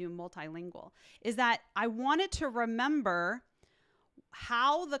week when we do multilingual, is that I wanted to remember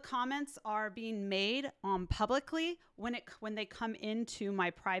how the comments are being made publicly when they come into my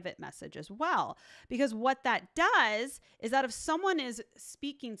private message as well. Because what that does is that if someone is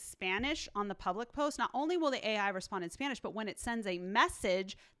speaking Spanish on the public post, not only will the AI respond in Spanish, but when it sends a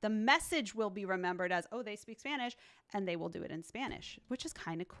message, the message will be remembered as, oh, they speak Spanish, and they will do it in Spanish, which is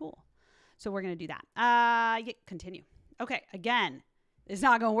kind of cool. So we're going to do that. Continue. Okay, again, it's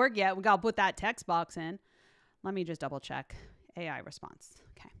not going to work yet. We got to put that text box in. Let me just double check. AI response.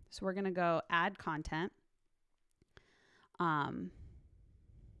 Okay. So we're going to go add content. We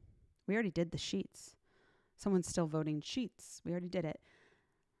already did the sheets. Someone's still voting sheets. We already did it.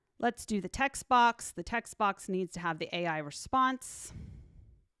 Let's do the text box. The text box needs to have the AI response.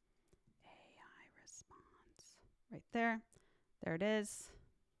 AI response. Right there. There it is.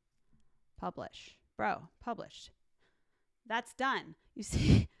 Publish. Bro, published. That's done. You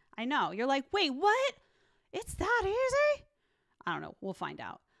see, I know. You're like, wait, what? It's that easy? I don't know. We'll find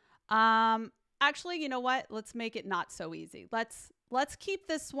out. Actually, you know what? Let's make it not so easy. Let's keep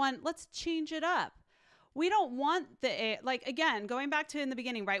this one. Let's change it up. We don't want again, going back to in the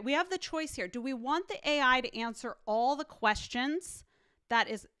beginning, right? We have the choice here. Do we want the AI to answer all the questions that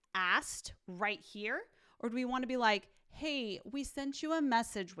is asked right here? Or do we want to be like, hey, we sent you a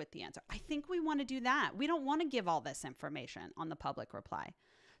message with the answer? I think we want to do that. We don't want to give all this information on the public reply.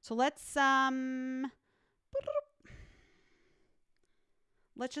 So let's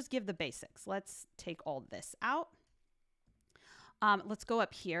just give the basics. Let's take all this out. Let's go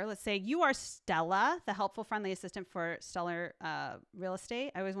up here. Let's say you are Stella, the helpful, friendly assistant for Stellar Real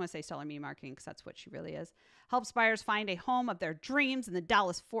Estate. I always want to say Stellar Me Marketing because that's what she really is. Helps buyers find a home of their dreams in the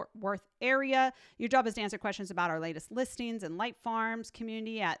Dallas-Fort Worth area. Your job is to answer questions about our latest listings and Light Farms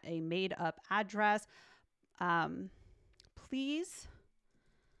community at a made-up address. Please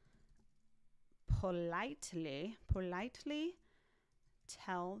politely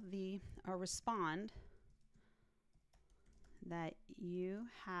tell or respond that you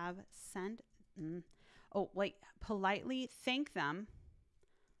have sent, politely thank them.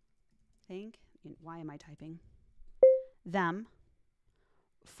 Why am I typing? Them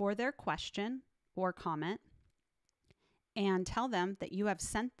for their question or comment, and tell them that you have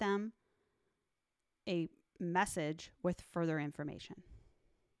sent them a message with further information.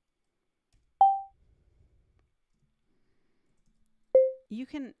 You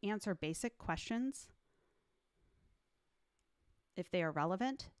can answer basic questions if they are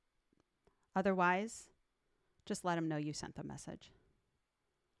relevant. Otherwise, just let them know you sent the message.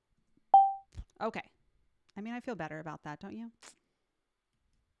 Okay. I mean, I feel better about that, don't you?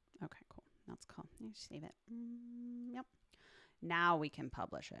 Okay, cool. That's cool. Save it. Yep. Now we can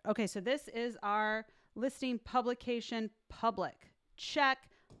publish it. Okay, so this is our listing publication public. Check.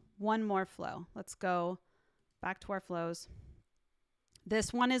 One more flow. Let's go back to our flows.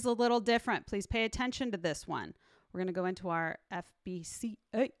 This one is a little different. Please pay attention to this one. We're going to go into our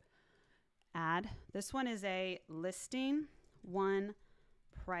FBCA ad. This one is a listing one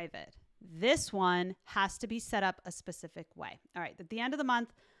private. This one has to be set up a specific way. All right. At the end of the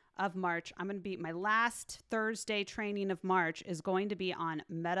month of March, I'm going to be, my last Thursday training of March is going to be on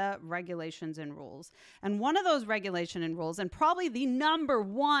meta regulations and rules. And one of those regulation and rules, and probably the number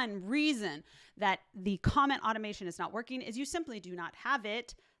one reason that the comment automation is not working, is you simply do not have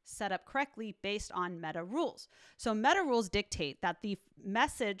it set up correctly based on meta rules. So meta rules dictate that the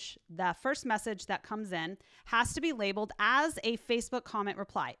first message that comes in has to be labeled as a Facebook comment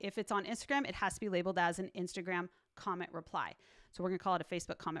reply. If it's on Instagram, it has to be labeled as an Instagram comment reply. So we're going to call it a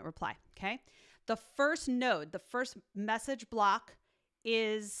Facebook comment reply. Okay. The first node, the first message block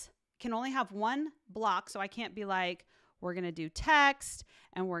can only have one block. So I can't be like, we're going to do text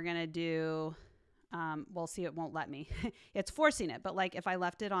and we're going to do, well, see, it won't let me. It's forcing it. But like if I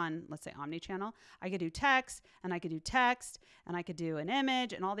left it on, let's say omnichannel, I could do text and I could do text and I could do an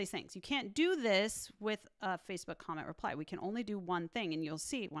image and all these things. You can't do this with a Facebook comment reply. We can only do one thing. And you'll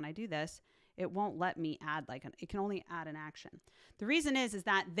see when I do this, it won't let me add it can only add an action. The reason is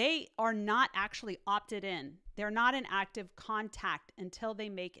that they are not actually opted in. They're not an active contact until they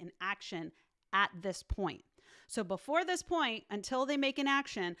make an action at this point. So before this point, until they make an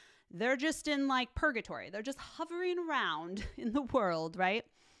action, they're just in like purgatory. They're just hovering around in the world, right?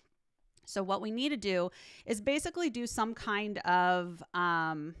 So what we need to do is basically do some kind of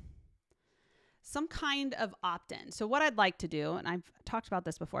opt-in. So what I'd like to do, and I've talked about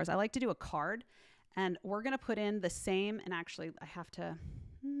this before, is I like to do a card, and we're going to put in the same, and actually I have to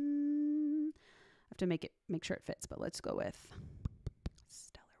make sure it fits, but let's go with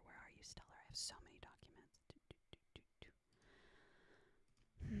Stellar. Where are you, Stellar? I have so many documents.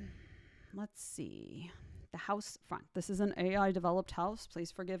 Let's see. The house front. This is an AI developed house.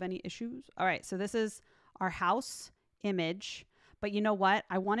 Please forgive any issues. All right. So this is our house image, but you know what?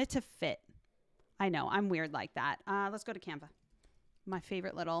 I want it to fit. I know I'm weird like that. Let's go to Canva. My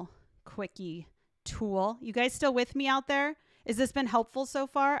favorite little quickie tool. You guys still with me out there? Has this been helpful so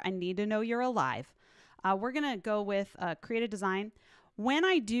far? I need to know you're alive. We're going to go with create a design. When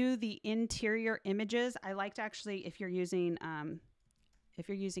I do the interior images, I like to actually, if you're using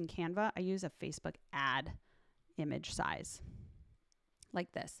Canva, I use a Facebook ad image size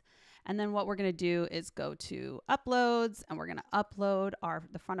like this. And then what we're going to do is go to uploads, and we're going to upload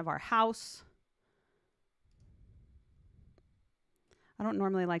the front of our house. I don't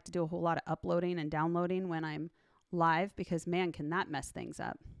normally like to do a whole lot of uploading and downloading when I'm live because, man, can that mess things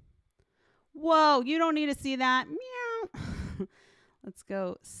up. Whoa, you don't need to see that. Meow. Let's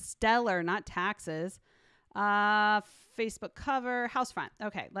go Stellar, not taxes. Facebook cover, house front.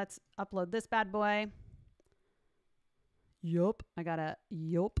 Okay, let's upload this bad boy. Yup, I got a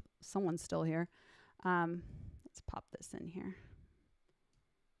yup. Someone's still here. Let's pop this in here.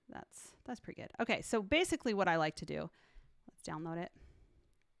 That's pretty good. Okay, so basically what I like to do, let's download it,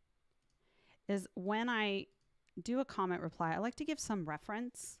 is when I do a comment reply, I like to give some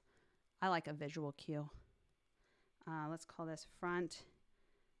reference. I like a visual cue. Let's call this front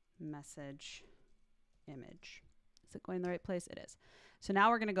message image. Is it going the right place? It is. So now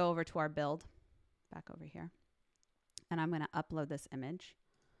we're going to go over to our build, back over here, and I'm going to upload this image.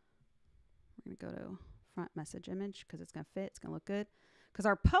 We're going to go to front message image because it's going to fit. It's going to look good because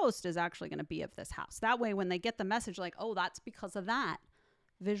our post is actually going to be of this house. That way, when they get the message, like, oh, that's because of that.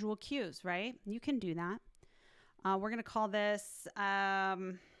 Visual cues, right? You can do that. We're going to call this, I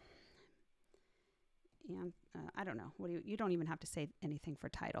don't know. You don't even have to say anything for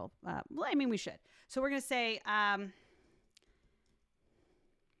title. Well, I mean, we should. So we're going to say, are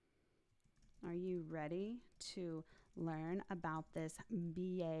you ready to learn about this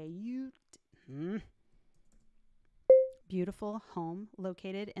beautiful home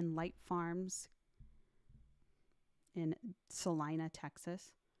located in Light Farms in Salina,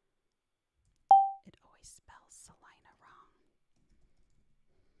 Texas? It always spells Salina wrong.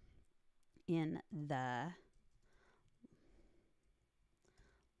 In the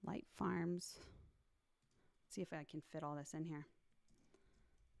Light Farms. Let's see if I can fit all this in here.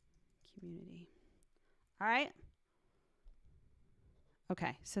 Community. All right.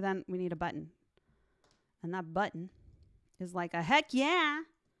 Okay, so then we need a button. And that button is like a heck yeah.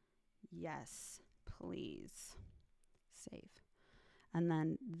 Yes, please. Save. And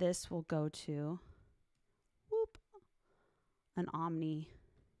then this will go to an Omni.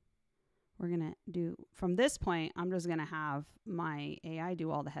 We're going to do, from this point, I'm just going to have my AI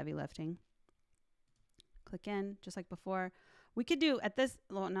do all the heavy lifting. Click in, just like before. We could do at this,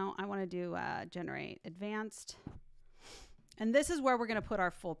 well, no, I want to do generate advanced. And this is where we're going to put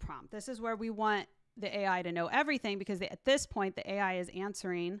our full prompt. This is where we want the AI to know everything, because at this point, the AI is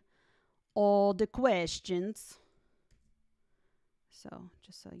answering all the questions. So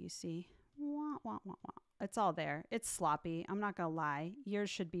just so you see, it's all there. It's sloppy. I'm not going to lie. Yours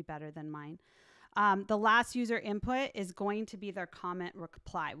should be better than mine. The last user input is going to be their comment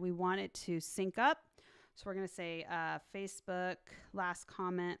reply. We want it to sync up. So we're going to say Facebook last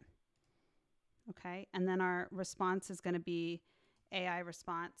comment. Okay. And then our response is going to be AI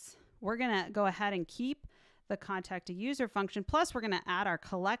response. We're going to go ahead and keep the contact a user function. Plus, we're going to add our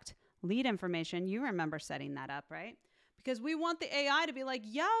collect lead information. You remember setting that up, right? Because we want the AI to be like,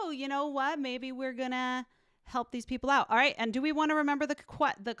 yo, you know what? Maybe we're going to help these people out. All right. And do we want to remember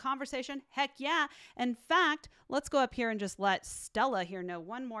the conversation? Heck yeah. In fact, let's go up here and just let Stella here know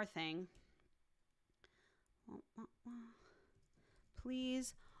one more thing.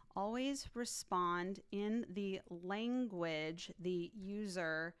 Please always respond in the language the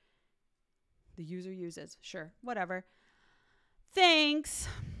user uses. Sure. Whatever. Thanks.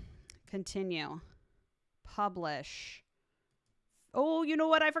 Continue. Publish. Oh, you know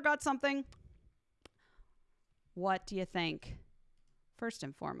what? I forgot something. What do you think? First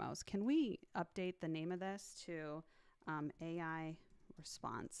and foremost, can we update the name of this to AI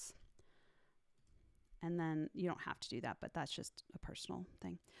response? And then you don't have to do that, but that's just a personal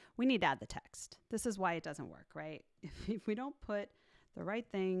thing. We need to add the text. This is why it doesn't work, right? If we don't put the right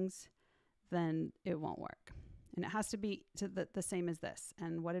things, then it won't work. And it has to be to the same as this.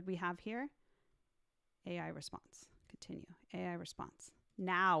 And what did we have here? AI response. Continue. AI response.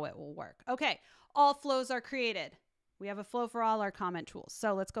 Now it will work. Okay. All flows are created. We have a flow for all our comment tools.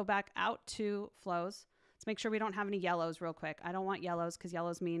 So let's go back out to flows. Let's make sure we don't have any yellows real quick. I don't want yellows because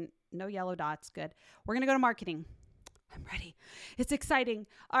yellows mean no yellow dots. Good. We're going to go to marketing. I'm ready. It's exciting.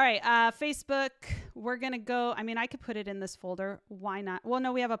 All right. Facebook. We're going to go. I mean, I could put it in this folder. Why not? Well,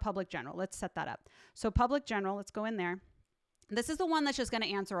 no, we have a public general. Let's set that up. So public general, let's go in there. This is the one that's just going to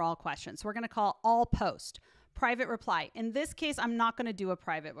answer all questions. So we're going to call all post. Private reply. In this case, I'm not going to do a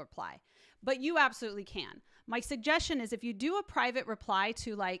private reply, but you absolutely can. My suggestion is if you do a private reply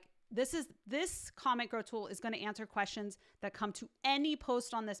to like, this comment grow tool is going to answer questions that come to any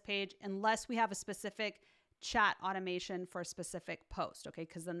post on this page unless we have a specific chat automation for a specific post. Okay.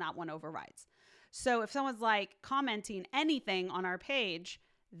 Cause then that one overrides. So if someone's like commenting anything on our page,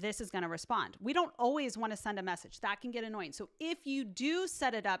 this is going to respond. We don't always want to send a message. That can get annoying. So if you do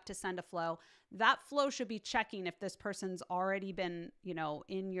set it up to send a flow, that flow should be checking if this person's already been,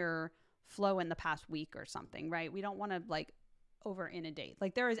 in your flow in the past week or something, right? We don't want to like over inundate.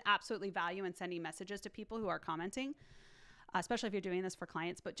 Like there is absolutely value in sending messages to people who are commenting, especially if you're doing this for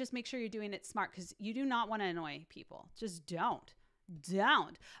clients, but just make sure you're doing it smart because you do not want to annoy people. Just don't. All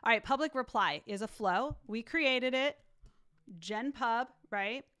right. Public reply is a flow. We created it. GenPub,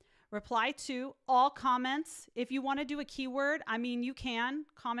 right? Reply to all comments. If you want to do a keyword, I mean, you can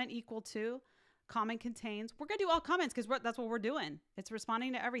comment equal to, comment contains. We're going to do all comments because that's what we're doing. It's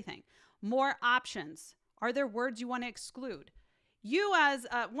responding to everything. More options. Are there words you want to exclude? You as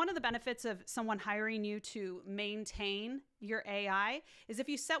one of the benefits of someone hiring you to maintain your AI is if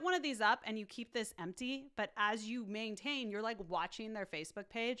you set one of these up and you keep this empty, but as you maintain, you're like watching their Facebook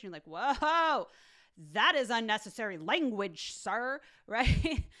page. And you're like, whoa, that is unnecessary language, sir.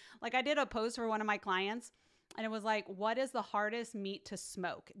 Right? Like I did a post for one of my clients and it was like, what is the hardest meat to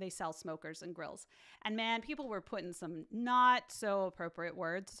smoke? They sell smokers and grills. And man, people were putting some not so appropriate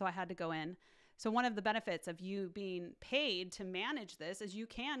words. So I had to go in. So one of the benefits of you being paid to manage this is you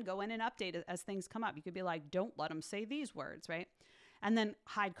can go in and update it as things come up. You could be like, don't let them say these words, right? And then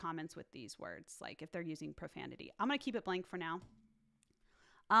hide comments with these words, like if they're using profanity. I'm going to keep it blank for now.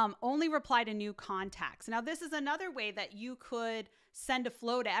 Only reply to new contacts. Now, this is another way that you could send a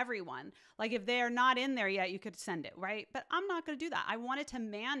flow to everyone. Like if they're not in there yet, you could send it, right? But I'm not going to do that. I wanted to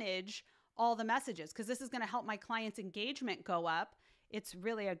manage all the messages because this is going to help my client's engagement go up. It's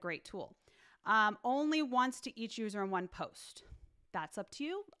really a great tool. Only once to each user in one post. That's up to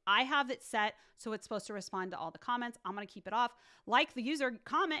you. I have it set so it's supposed to respond to all the comments. I'm going to keep it off. Like the user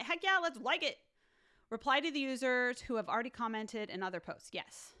comment. Heck yeah, let's like it. Reply to the users who have already commented in other posts.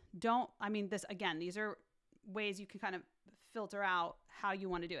 Yes. These are ways you can kind of filter out how you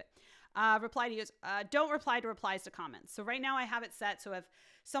want to do it. Reply to users. Don't reply to replies to comments. So right now I have it set. So if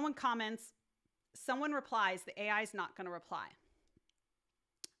someone comments, someone replies, the AI is not going to reply.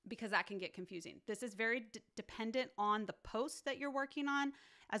 because that can get confusing. This is very dependent on the post that you're working on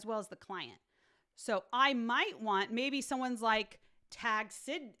as well as the client. So I might want, maybe someone's like, tag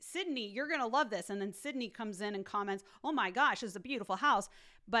Sydney, you're going to love this. And then Sydney comes in and comments, oh my gosh, this is a beautiful house.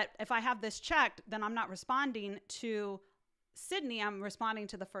 But if I have this checked, then I'm not responding to Sydney, I'm responding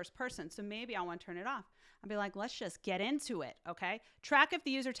to the first person. So maybe I want to turn it off. I'll be like, let's just get into it. Okay. Track if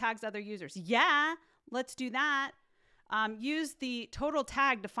the user tags other users. Yeah, let's do that. Use the total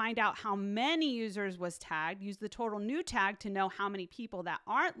tag to find out how many users was tagged. Use the total new tag to know how many people that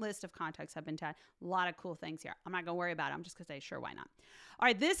aren't list of contacts have been tagged. A lot of cool things here. I'm not going to worry about it. I'm just going to say, sure, why not? All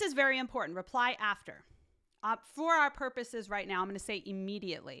right, this is very important. Reply after. For our purposes right now, I'm going to say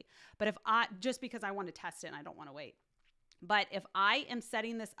immediately. But just because I want to test it and I don't want to wait. But if I am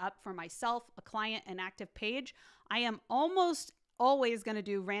setting this up for myself, a client, an active page, I am almost always going to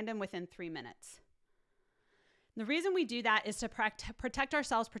do random within 3 minutes. The reason we do that is to protect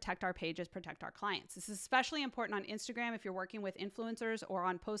ourselves, protect our pages, protect our clients. This is especially important on Instagram if you're working with influencers or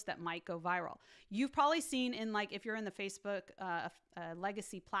on posts that might go viral. You've probably seen in if you're in the Facebook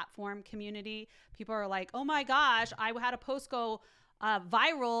legacy platform community, people are like, oh my gosh, I had a post go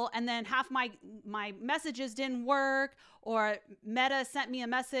viral and then half my messages didn't work, or Meta sent me a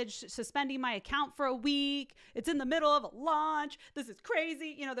message suspending my account for a week. It's in the middle of a launch. This is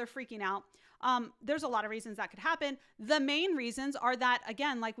crazy. They're freaking out. There's a lot of reasons that could happen. The main reasons are that,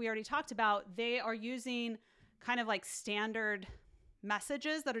 again, like we already talked about, they are using kind of like standard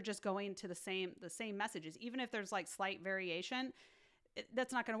messages that are just going to the same messages. Even if there's like slight variation,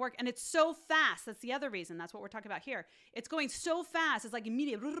 that's not going to work. And it's so fast. That's the other reason. That's what we're talking about here. It's going so fast. It's like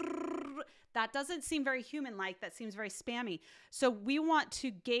immediate. That doesn't seem very human-like. That seems very spammy. So we want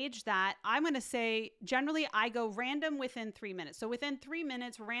to gauge that. I'm going to say, generally, I go random within 3 minutes. So within 3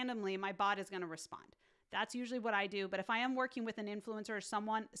 minutes, randomly, my bot is going to respond. That's usually what I do. But if I am working with an influencer or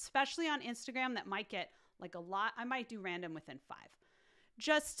someone, especially on Instagram, that might get like a lot, I might do random within 5,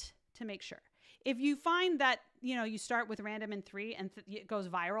 just to make sure. If you find that, you start with random in 3 and it goes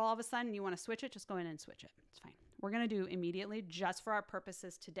viral all of a sudden and you want to switch it, just go in and switch it. It's fine. We're going to do immediately just for our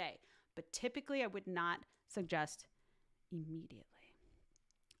purposes today. But typically I would not suggest immediately.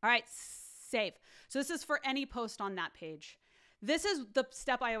 All right, save. So this is for any post on that page. This is the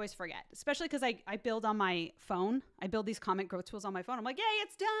step I always forget, especially because I build on my phone. I build these comment growth tools on my phone. I'm like, yay,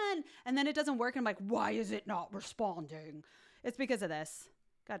 it's done. And then it doesn't work. And I'm like, why is it not responding? It's because of this.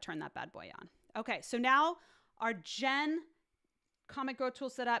 Got to turn that bad boy on. Okay, so now our Gen comment growth tool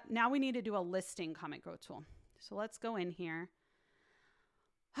set up. Now we need to do a listing comment growth tool. So let's go in here.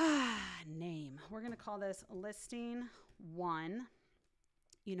 Name. We're going to call this listing 1.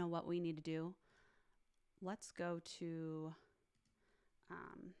 You know what we need to do? Let's go to,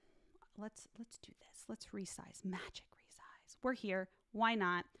 let's do this. Let's resize, magic resize. We're here. Why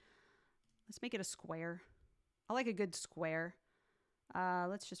not? Let's make it a square. I like a good square.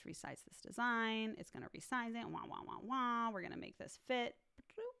 Let's just resize this design. It's going to resize it. Wah, wah, wah, wah. We're going to make this fit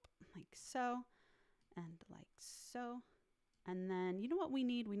like so and like so. And then you know what we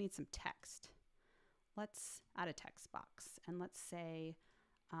need? We need some text. Let's add a text box and let's say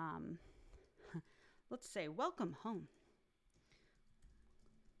welcome home.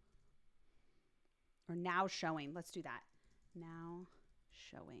 Or now showing. Let's do that. Now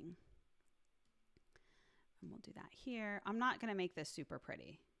showing. And we'll do that here. I'm not going to make this super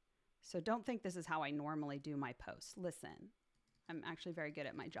pretty. So don't think this is how I normally do my posts. Listen, I'm actually very good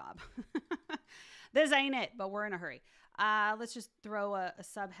at my job. This ain't it, but we're in a hurry. Let's just throw a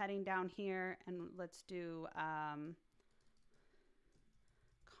subheading down here and let's do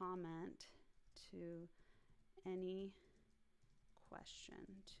comment to any question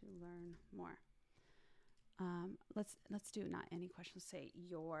to learn more. Let's do not any questions, say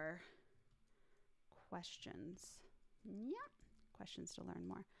your questions. Yeah, questions to learn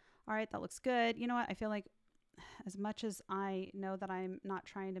more. All right, that looks good. You know what? I feel like as much as I know that I'm not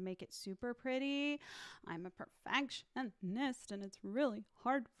trying to make it super pretty, I'm a perfectionist and it's really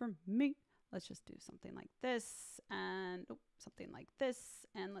hard for me. Let's just do something like this and something like this.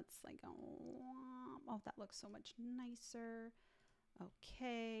 And let's like, oh, that looks so much nicer.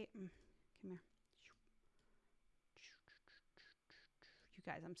 Okay. Come here. You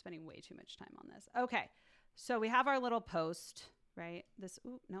guys, I'm spending way too much time on this. Okay. So we have our little post, right? This,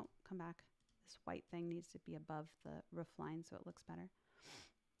 no, come back. This white thing needs to be above the roof line so it looks better.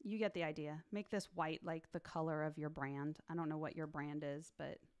 You get the idea. Make this white like the color of your brand. I don't know what your brand is, but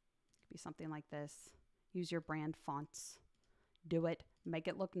it could be something like this. Use your brand fonts. Do it. Make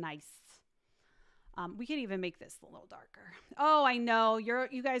it look nice. We can even make this a little darker. Oh, I know.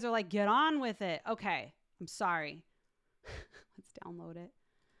 You guys are like, get on with it. Okay. I'm sorry. Let's download it.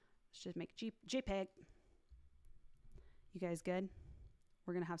 Let's just make JPEG. You guys good?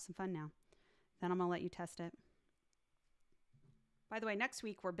 We're going to have some fun now. Then I'm going to let you test it. By the way, next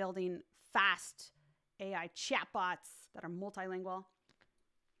week we're building fast AI chatbots that are multilingual.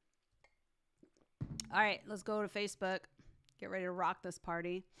 All right, let's go to Facebook. Get ready to rock this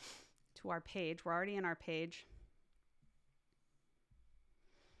party to our page. We're already in our page.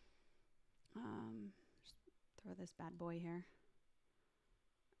 Just throw this bad boy here.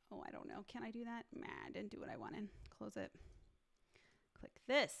 Oh, I don't know. Can I do that? Nah, I didn't do what I wanted. Close it. Click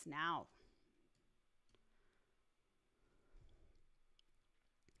this now.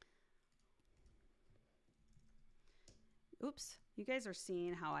 Oops. You guys are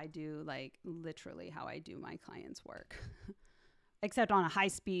seeing how I do, like, literally how I do my clients' work. Except on a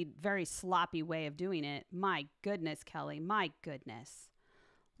high-speed, very sloppy way of doing it. My goodness, Kelly. My goodness.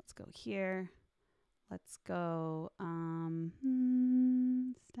 Let's go here. Let's go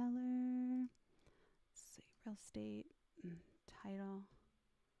stellar. Let's see, real estate, title.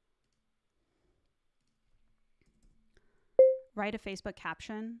 Write a Facebook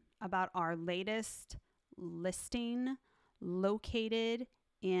caption about our latest listing located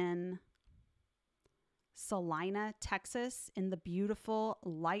in Salina, Texas, in the beautiful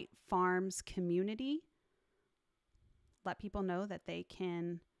Light Farms community. Let people know that they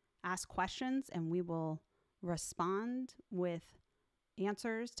can ask questions and we will respond with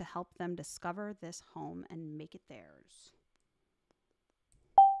answers to help them discover this home and make it theirs.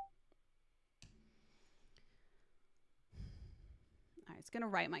 All right, it's going to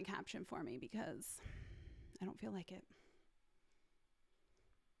write my caption for me because I don't feel like it.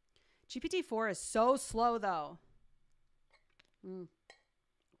 GPT-4 is so slow, though.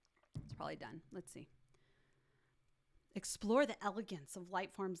 It's probably done. Let's see. Explore the elegance of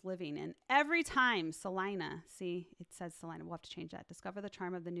Light Farms living. And every time Salina, see, it says Salina. We'll have to change that. Discover the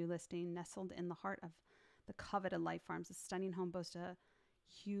charm of the new listing nestled in the heart of the coveted Light Farms. The stunning home boasts a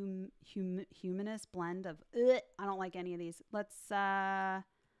humanist blend of, I don't like any of these. Let's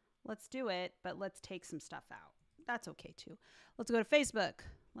do it, but let's take some stuff out. That's okay, too. Let's go to Facebook.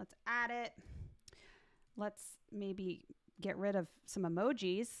 Let's add it. Let's maybe get rid of some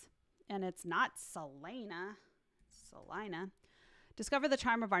emojis. And it's not Salina. Discover the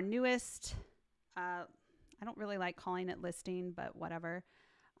charm of our newest. I don't really like calling it listing, but whatever.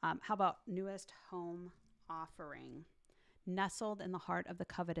 How about newest home offering? Nestled in the heart of the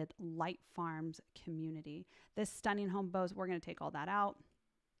coveted Light Farms community. This stunning home boasts, we're going to take all that out.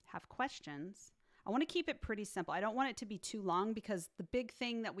 Have questions. I want to keep it pretty simple. I don't want it to be too long because the big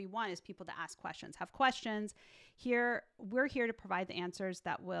thing that we want is people to ask questions. Have questions. Here, we're here to provide the answers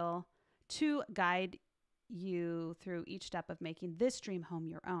that will to guide you through each step of making this dream home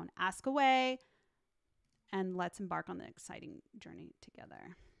your own. Ask away and let's embark on the exciting journey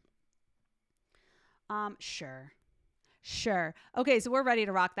together. Sure. Okay, so we're ready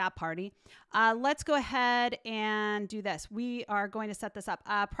to rock that party. Let's go ahead and do this. We are going to set this up.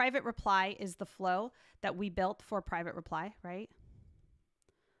 Private reply is the flow that we built for private reply, right?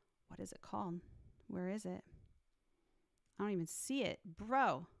 What is it called? Where is it? I don't even see it.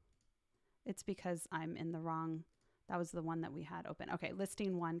 Bro. It's because I'm in the wrong. That was the one that we had open. Okay,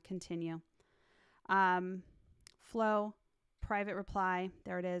 listing 1, continue. Flow, private reply.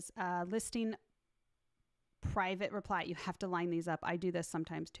 There it is. Listing private reply. You have to line these up. I do this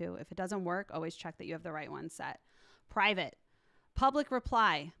sometimes too. If it doesn't work, always check that you have the right one set. Private, public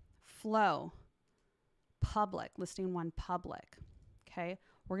reply, flow, public, listing 1, public. Okay.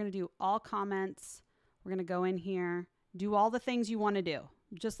 We're going to do all comments. We're going to go in here, do all the things you want to do.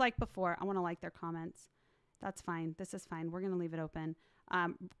 Just like before. I want to like their comments. That's fine. This is fine. We're going to leave it open.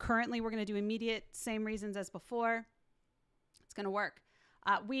 Currently, we're going to do immediate, same reasons as before. It's going to work.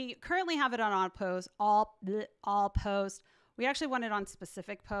 We currently have it on all posts. We actually want it on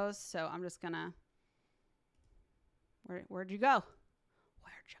specific posts. So I'm just going to, where'd you go?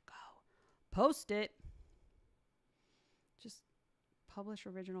 Post it. Just publish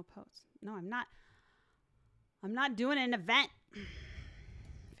original posts. No, I'm not doing an event.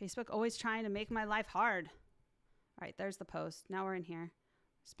 Facebook always trying to make my life hard. All right, there's the post. Now we're in here.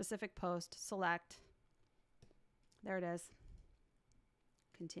 Specific post, select. There it is.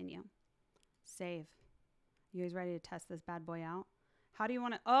 Continue. Save. You guys ready to test this bad boy out? How do you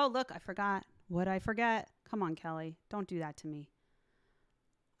want to? Oh, look, I forgot. What'd I forget? Come on, Kelly. Don't do that to me.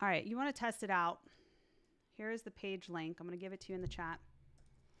 All right, you want to test it out. Here is the page link. I'm going to give it to you in the chat.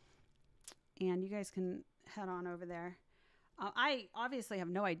 And you guys can head on over there. I obviously have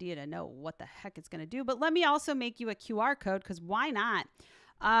no idea to know what the heck it's going to do, but let me also make you a QR code because why not?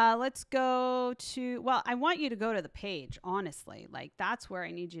 Let's go to, well, I want you to go to the page, honestly. Like, that's where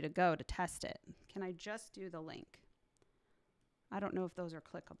I need you to go to test it. Can I just do the link? I don't know if those are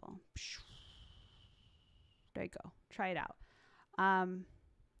clickable. There you go. Try it out. I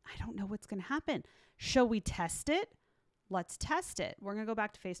don't know what's going to happen. Shall we test it? Let's test it. We're going to go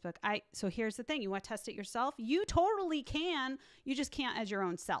back to Facebook. So here's the thing. You want to test it yourself? You totally can. You just can't as your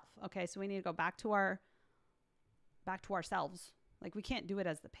own self. Okay. So we need to go back to ourselves. Like, we can't do it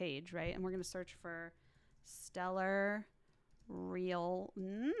as the page, right? And we're going to search for Stellar Real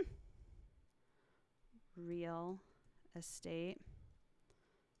Estate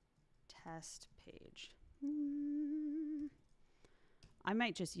Test Page. I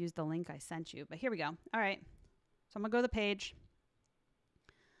might just use the link I sent you, but here we go. All right. So I'm going to go to the page,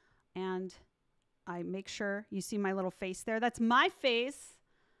 and I make sure you see my little face there. That's my face.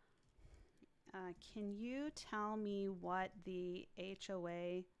 Can you tell me what the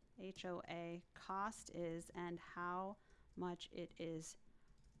HOA cost is and how much it is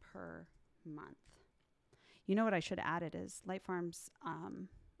per month? You know what I should add it is Light Farms.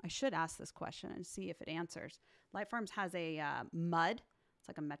 I should ask this question and see if it answers. Light Farms has a MUD. It's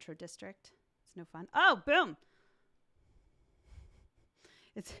like a metro district. It's no fun. Oh, boom.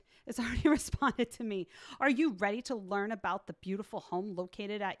 It's already responded to me. Are you ready to learn about the beautiful home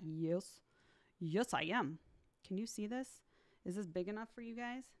located at Yes? Yes, I am. Can you see this? Is this big enough for you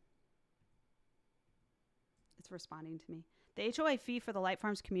guys? It's responding to me. The HOA fee for the Light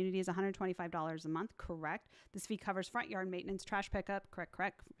Farms community is $125 a month. Correct. This fee covers front yard maintenance, trash pickup.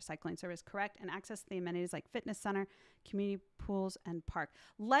 Correct. Recycling service. Correct. And access to the amenities like fitness center, community pools, and park.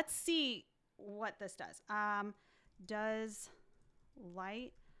 Let's see what this does. Does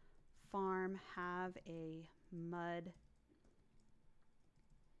Light Farm have a MUD?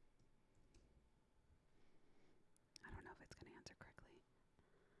 I don't know if it's going to answer correctly.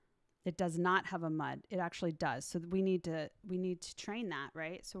 It does not have a MUD. It actually does. So we need to train that,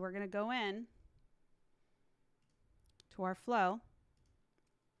 right? So we're going to go in to our flow.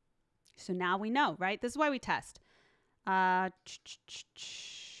 So now we know, right? This is why we test.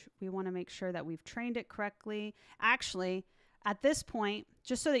 We want to make sure that we've trained it correctly. Actually, at this point,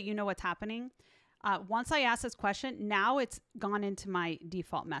 just so that you know what's happening, once I ask this question, now it's gone into my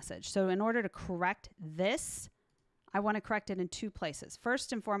default message. So in order to correct this, I want to correct it in two places.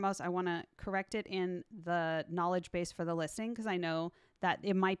 First and foremost, I want to correct it in the knowledge base for the listing because I know that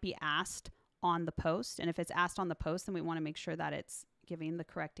it might be asked on the post. And if it's asked on the post, then we want to make sure that it's giving the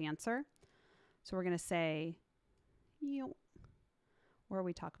correct answer. So we're going to say, where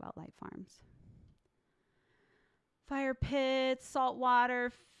we talk about Light Farms. Fire pits, salt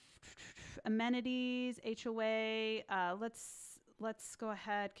water, amenities, HOA. Let's go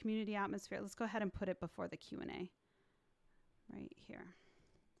ahead. Community atmosphere. Let's go ahead and put it before the Q&A. Right here.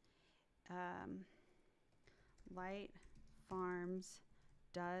 Light Farms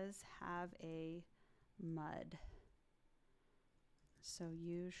does have a MUD. So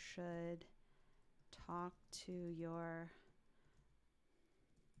you should talk to your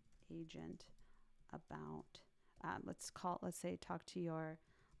agent about, let's say talk to your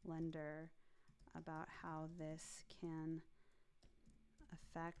lender about how this can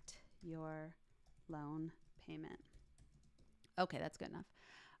affect your loan payment. Okay, that's good enough.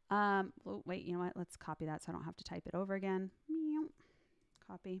 Oh, wait, you know what? Let's copy that so I don't have to type it over again.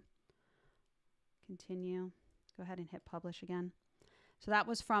 Copy. Continue. Go ahead and hit publish again. So that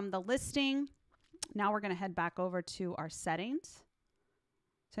was from the listing. Now we're going to head back over to our settings.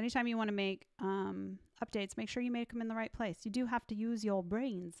 So anytime you want to make updates, make sure you make them in the right place. You do have to use your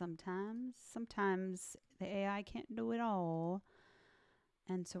brain sometimes. Sometimes the AI can't do it all.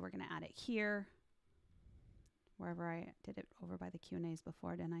 And so we're going to add it here. Wherever I did it over by the Q&As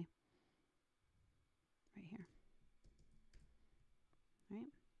before, didn't I? Right here.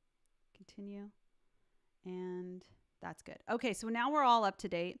 Right. Continue. And that's good. Okay, so now we're all up to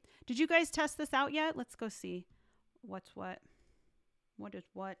date. Did you guys test this out yet? Let's go see what's what. What is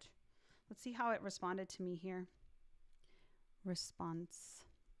what? Let's see how it responded to me here. Response.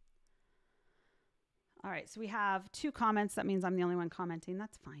 All right, so we have 2 comments. That means I'm the only one commenting.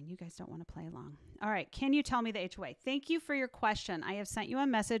 That's fine. You guys don't want to play along. All right, can you tell me the HOA? Thank you for your question. I have sent you a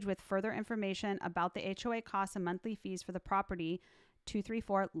message with further information about the HOA costs and monthly fees for the property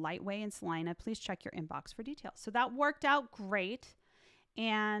 234 Lightway in Salina. Please check your inbox for details. So that worked out great.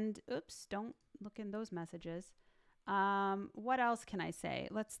 And oops, don't look in those messages. What else can I say?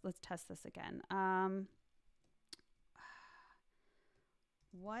 Let's test this again.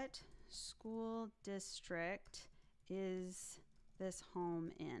 What school district is this home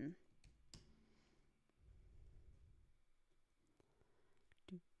in?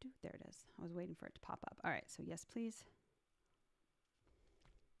 There it is. I was waiting for it to pop up. All right, so yes, please.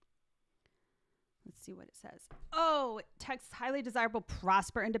 Let's see what it says. Oh, Texas highly desirable,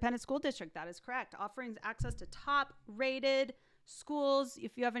 prosper, independent school district. That is correct. Offering access to top-rated schools.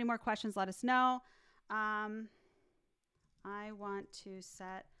 If you have any more questions, let us know. I want to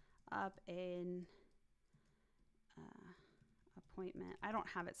set up an appointment. I don't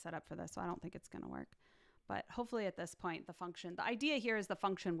have it set up for this, so I don't think it's going to work. But hopefully at this point, the idea here is the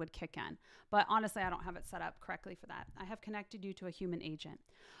function would kick in. But honestly, I don't have it set up correctly for that. I have connected you to a human agent.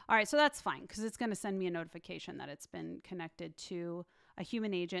 All right, so that's fine because it's going to send me a notification that it's been connected to a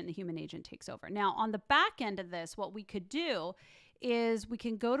human agent and the human agent takes over. Now, on the back end of this, what we could do is we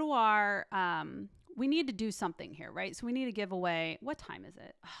can go to our, we need to do something here, right? So we need to give away, what time is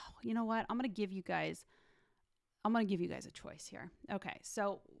it? Oh, you know what? I'm going to give you guys a choice here. Okay,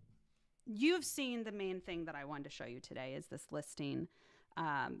 so you've seen the main thing that I wanted to show you today is this listing,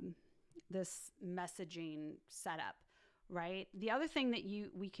 this messaging setup, right? The other thing that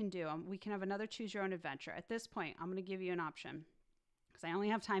we can do, we can have another choose your own adventure. At this point, I'm going to give you an option because I only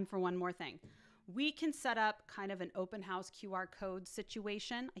have time for one more thing. We can set up kind of an open house QR code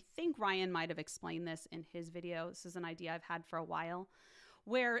situation. I think Ryan might have explained this in his video. This is an idea I've had for a while,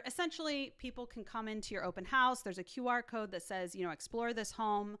 where essentially people can come into your open house. There's a QR code that says, explore this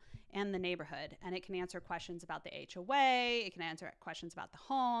home and the neighborhood. And it can answer questions about the HOA. It can answer questions about the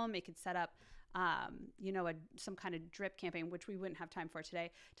home. It could set up, some kind of drip campaign, which we wouldn't have time for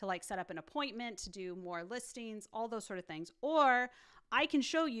today, to like set up an appointment to do more listings, all those sort of things. Or I can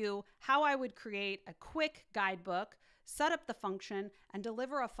show you how I would create a quick guidebook, set up the function, and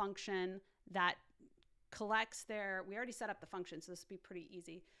deliver a function that collects we already set up the function, so this would be pretty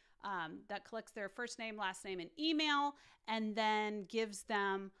easy, that collects their first name, last name, and email, and then gives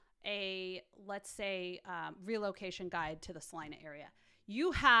them a, let's say, relocation guide to the Salina area.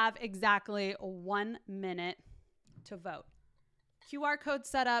 You have exactly 1 minute to vote. QR code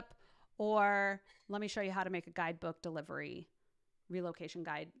setup, or let me show you how to make a guidebook delivery, relocation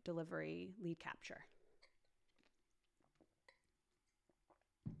guide delivery lead capture.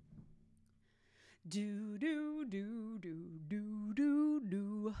 Do, do, do, do, do, do,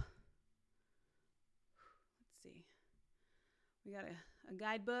 do. Let's see. We got a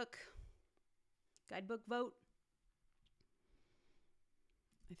guidebook vote.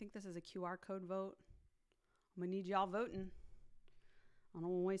 I think this is a QR code vote. I'm going to need y'all voting. I don't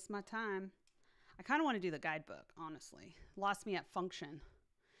want to waste my time. I kind of want to do the guidebook, honestly. Lost me at function.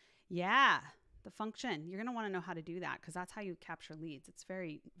 Yeah, the function. You're going to want to know how to do that because that's how you capture leads. It's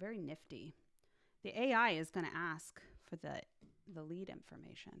very, very nifty. The AI is going to ask for the lead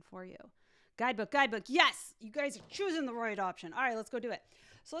information for you. Guidebook. Yes, you guys are choosing the right option. All right, let's go do it.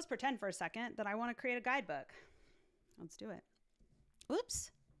 So let's pretend for a second that I want to create a guidebook. Let's do it. Oops.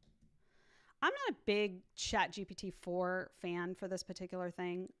 I'm not a big ChatGPT 4 fan for this particular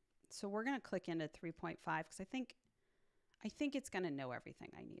thing. So we're going to click into 3.5 because I think it's going to know everything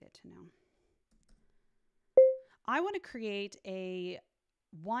I need it to know. I want to create a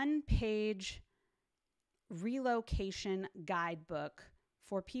 1-page relocation guidebook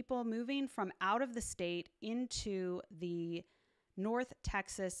for people moving from out of the state into the North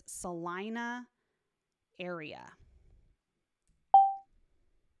Texas Salina area.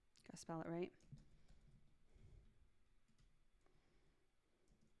 Gotta spell it right.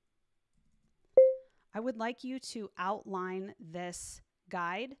 I would like you to outline this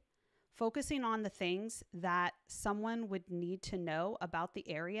guide, focusing on the things that someone would need to know about the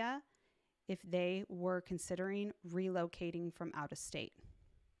area if they were considering relocating from out of state.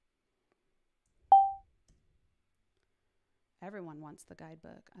 Everyone wants the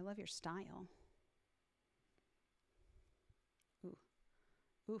guidebook. I love your style. Ooh.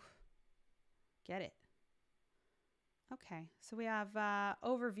 Oof. Get it. Okay, so we have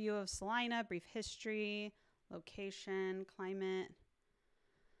overview of Salina, brief history, location, climate.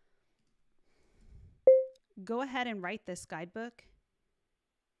 Go ahead and write this guidebook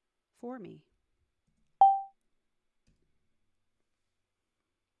for me.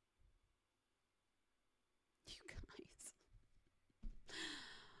 You guys.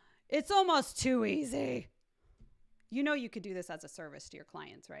 It's almost too easy. You know you could do this as a service to your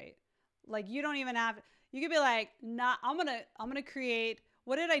clients, right? Like you don't even have, you could be like, nah, I'm gonna create,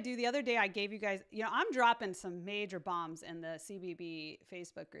 what did I do the other day? I gave you guys, I'm dropping some major bombs in the CBB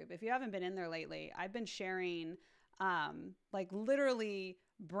Facebook group. If you haven't been in there lately, I've been sharing like literally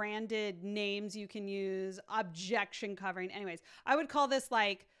branded names you can use, objection covering. Anyways, I would call this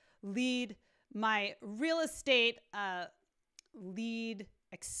like my real estate lead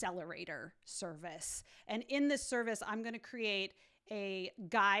accelerator service. And in this service, I'm going to create a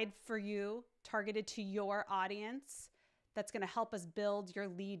guide for you targeted to your audience that's going to help us build your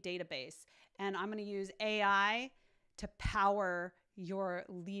lead database. And I'm going to use AI to power your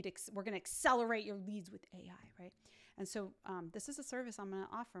lead. We're going to accelerate your leads with AI, right? And so this is a service I'm going to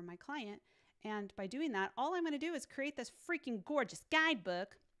offer my client. And by doing that, all I'm going to do is create this freaking gorgeous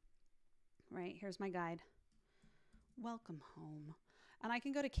guidebook. Right, here's my guide. Welcome home. And I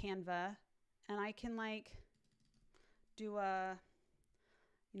can go to Canva and I can like do a,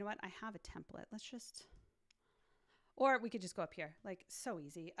 you know what? I have a template. Let's just, or we could just go up here. Like so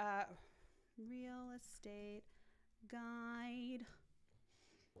easy. Real estate guide.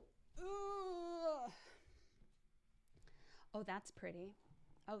 Ooh. Oh, that's pretty.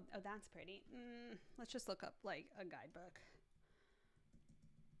 Oh, that's pretty. Let's just look up like a guidebook.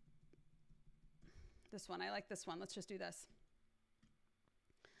 This one, I like this one. Let's just do this.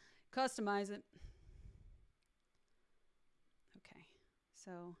 Customize it. Okay,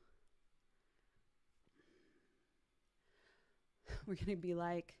 so we're gonna be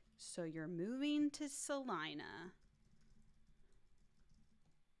like, so you're moving to Salina.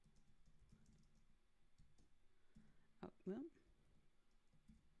 Oh, well.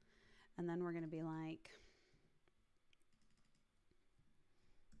 And then we're gonna be like,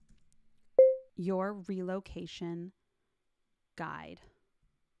 your relocation guide.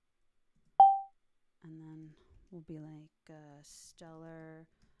 And then we'll be like stellar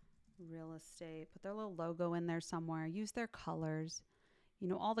real estate. Put their little logo in there somewhere. Use their colors. You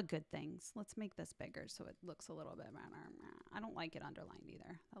know, all the good things. Let's make this bigger so it looks a little bit. I don't like it underlined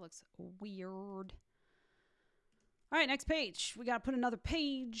either. That looks weird. All right, next page. We got to put another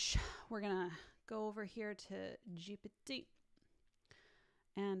page. We're going to go over here to GPT.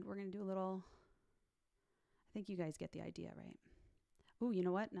 And we're going to do a little... I think you guys get the idea, right? Oh, you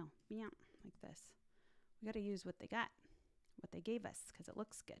know what? No. Yeah, like this. We got to use what they got, what they gave us, because it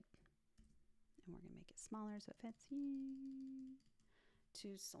looks good. And we're going to make it smaller so it fits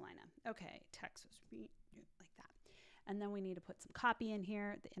to Salina. Okay, text was like that. And then we need to put some copy in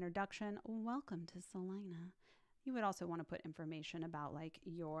here, the introduction. Welcome to Salina. You would also want to put information about like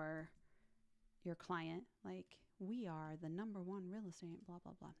your client, like we are the #1 real estate, blah,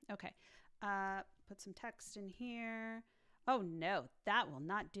 blah, blah. Okay. Put some text in here. Oh no, that will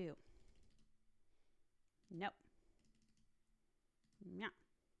not do. No. No.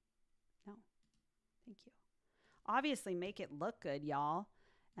 No. Thank you. Obviously make it look good, y'all.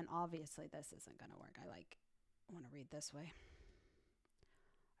 And obviously this isn't going to work. I want to read this way.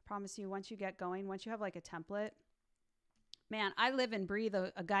 I promise you, once you get going, once you have like a template, man, I live and breathe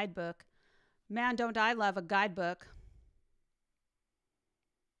a guidebook. Man, don't I love a guidebook.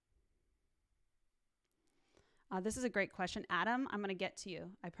 This is a great question. Adam, I'm going to get to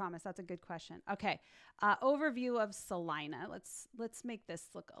you. I promise. That's a good question. Okay. Overview of Salina. Let's make this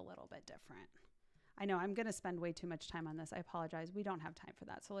look a little bit different. I know I'm going to spend way too much time on this. I apologize. We don't have time for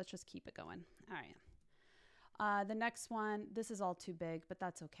that. So let's just keep it going. All right. The next one, this is all too big, but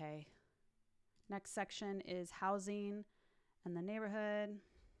that's okay. Next section is housing and the neighborhood.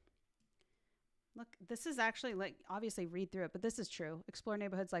 Look, this is actually like, obviously read through it, but this is true. Explore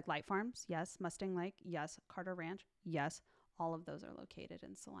neighborhoods like Light Farms. Yes. Mustang Lake. Yes. Carter Ranch. Yes. All of those are located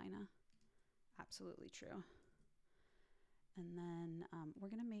in Salina. Absolutely true. And then we're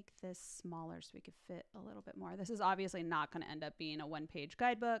going to make this smaller so we could fit a little bit more. This is obviously not going to end up being a one-page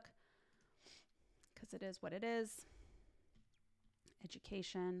guidebook because it is what it is.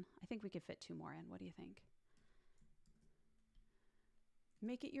 Education. I think we could fit 2 more in. What do you think?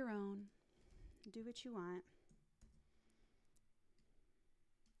 Make it your own. Do what you want.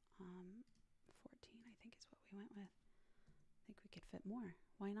 14, I think is what we went with. I think we could fit more.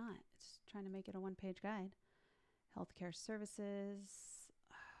 Why not? It's trying to make it a one-page guide. Healthcare services.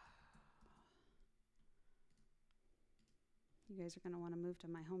 You guys are going to want to move to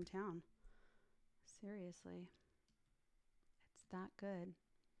my hometown. Seriously. It's that good.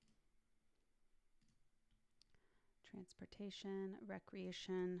 Transportation,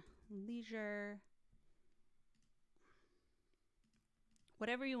 recreation, leisure.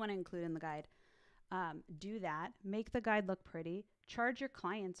 Whatever you want to include in the guide, do that. Make the guide look pretty. Charge your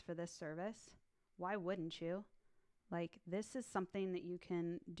clients for this service. Why wouldn't you? Like, this is something that you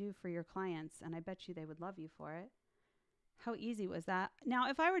can do for your clients, and I bet you they would love you for it. How easy was that? Now,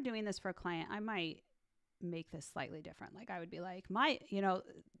 if I were doing this for a client, I might make this slightly different. Like I would be like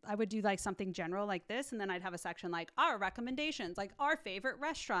I would do like something general like this. And then I'd have a section like our recommendations, like our favorite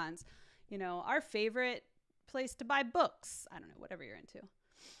restaurants, our favorite place to buy books. I don't know, whatever you're into.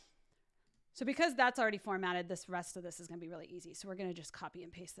 So because that's already formatted, this rest of this is going to be really easy. So we're going to just copy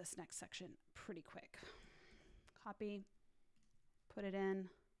and paste this next section pretty quick. Copy. put it in,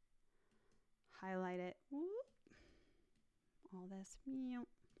 highlight it. Whoop. All this. You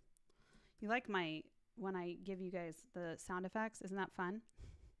like when I give you guys the sound effects? Isn't that fun?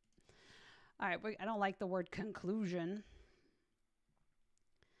 All right, I don't like the word conclusion.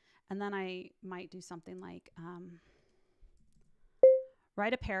 And then I might do something like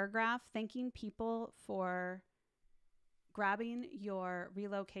write a paragraph thanking people for grabbing your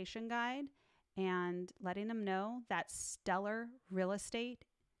relocation guide and letting them know that Stellar Real Estate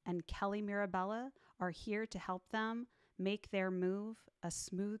and Kelly Mirabella are here to help them make their move a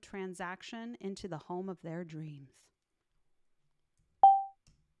smooth transaction into the home of their dreams.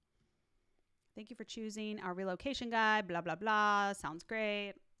 Thank you for choosing our relocation guide, blah, blah, blah. Sounds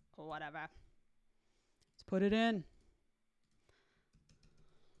great. Whatever. Let's put it in.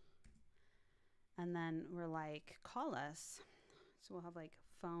 And then we're like, call us. So we'll have like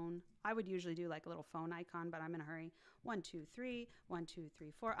phone. I would usually do like a little phone icon, but I'm in a hurry. 1, 2, 3, 1, 2,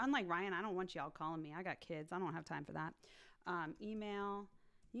 3, 4. Unlike Ryan, I don't want y'all calling me. I got kids. I don't have time for that. Email.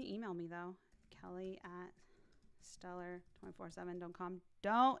 You email me though. Kelly at stellar247.com.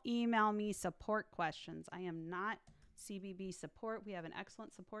 Don't email me support questions. I am not CBB support. We have an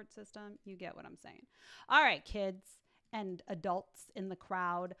excellent support system. You get what I'm saying. All right, kids and adults in the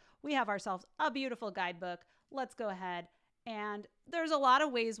crowd. We have ourselves a beautiful guidebook. Let's go ahead. And there's a lot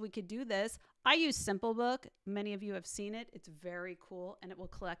of ways we could do this. I use Simplebook. Many of you have seen it. It's very cool, and it will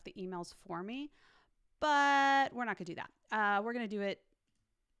collect the emails for me. But we're not going to do that. We're going to do it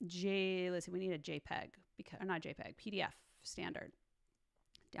let's see, we need a JPEG, or not JPEG, PDF standard.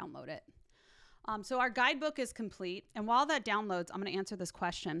 Download it. So our guidebook is complete. And while that downloads, I'm going to answer this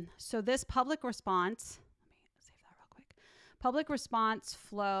question. So this public response, let me save that real quick. Public response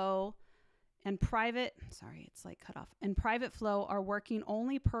flow and private, sorry, it's like cut off, and private flow are working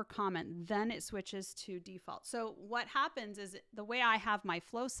only per comment. Then it switches to default. So what happens is the way I have my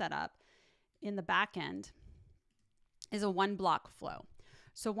flow set up in the back end is a 1-block flow.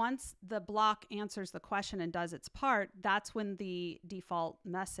 So once the block answers the question and does its part, that's when the default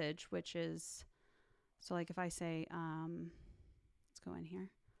message, which is, so like if I say, let's go in here,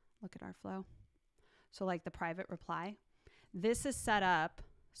 look at our flow. So like the private reply, this is set up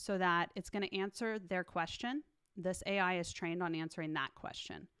so that it's going to answer their question. This AI is trained on answering that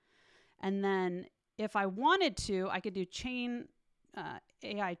question. And then if I wanted to, I could do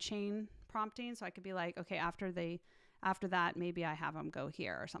AI chain prompting. So I could be like, okay, after that, maybe I have them go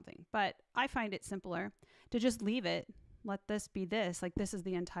here or something. But I find it simpler to just leave it. Let this be this. Like this is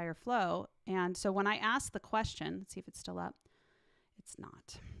the entire flow. And so when I ask the question, let's see if it's still up. It's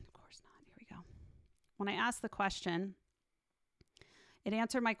not. Of course not. Here we go. When I asked the question, it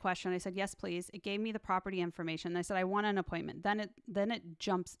answered my question. I said, yes, please. It gave me the property information. I said, I want an appointment. Then it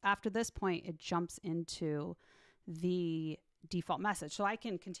jumps, after this point, it jumps into the default message. So I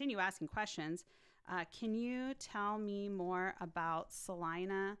can continue asking questions. Can you tell me more about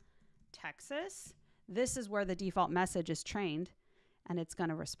Salina, Texas? This is where the default message is trained, and it's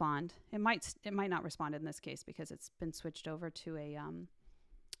going to respond. It might not respond in this case because it's been switched over to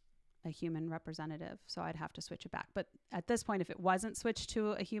a human representative. So I'd have to switch it back. But at this point, if it wasn't switched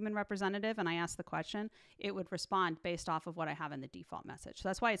to a human representative and I asked the question, it would respond based off of what I have in the default message. So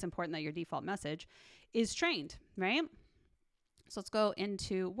that's why it's important that your default message is trained, right? So let's go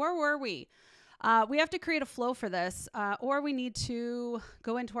into, where were we? We have to create a flow for this, or we need to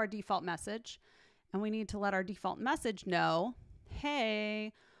go into our default message and we need to let our default message know,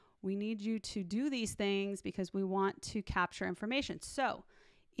 hey, we need you to do these things because we want to capture information. So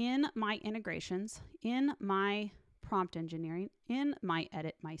in my integrations, in my prompt engineering, in my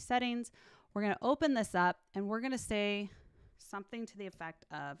edit my settings, we're going to open this up and we're going to say something to the effect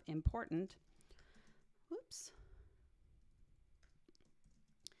of important. Whoops.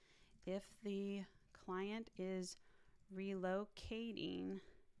 If the client is relocating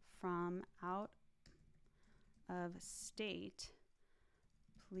from out of state,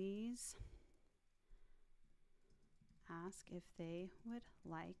 please ask if they would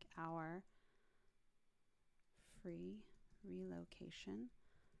like our free relocation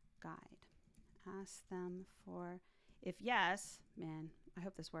guide. Ask them for, if yes, man, I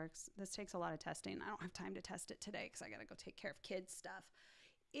hope this works. This takes a lot of testing. I don't have time to test it today because I got to go take care of kids stuff.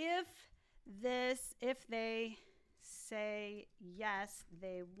 If they say yes,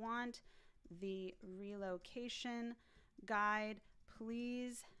 they want the relocation guide,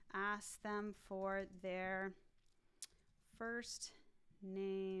 please ask them for their first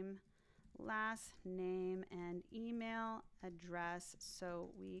name, last name, and email address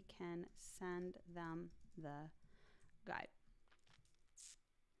so we can send them the guide.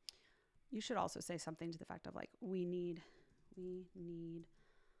 You should also say something to the effect of like, we need We need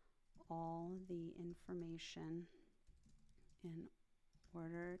all the information in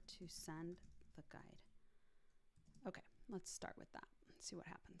order to send the guide. Okay, let's start with that. Let's see what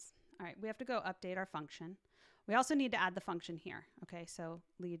happens. All right, we have to go update our function. We also need to add the function here. Okay, so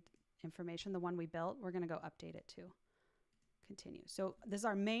lead information, the one we built, we're going to go update it to continue. So this is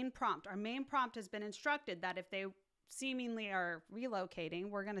our main prompt. Our main prompt has been instructed that if they seemingly are relocating,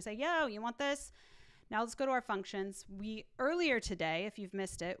 we're going to say, yo, you want this? Now let's go to our functions. Earlier today, if you've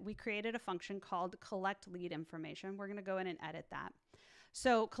missed it, we created a function called collect lead information. We're going to go in and edit that.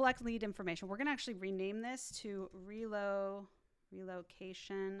 So collect lead information. We're going to actually rename this to relocation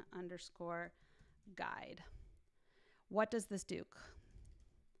underscore guide. What does this do?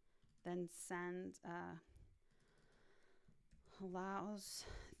 Then send, allows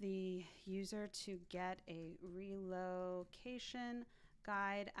the user to get a relocation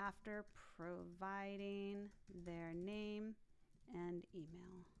guide after providing their name and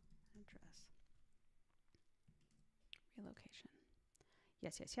email address. Relocation.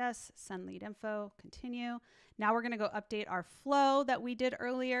 Yes, yes, yes. Send lead info. Continue. Now we're going to go update our flow that we did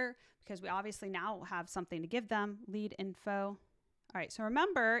earlier because we obviously now have something to give them. Lead info. All right. So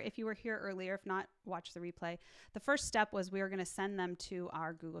remember, if you were here earlier, if not, watch the replay. The first step was we were going to send them to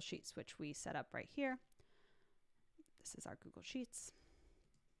our Google Sheets, which we set up right here. This is our Google Sheets.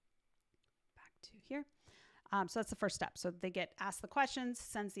 Back to here. So that's the first step. So they get asked the questions,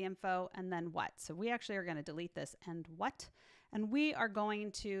 sends the info, and then what? So we actually are going to delete this and what? And we are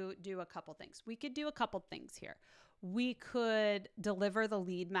going to do a couple things. We could do a couple things here. We could deliver the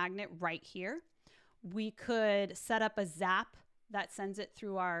lead magnet right here. We could set up a zap that sends it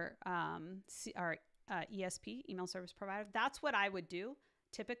through our ESP, email service provider. That's what I would do.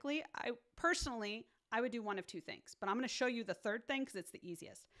 Typically, I would do one of two things, but I'm going to show you the third thing because it's the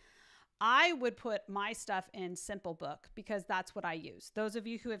easiest. I would put my stuff in SimpleBook because that's what I use. Those of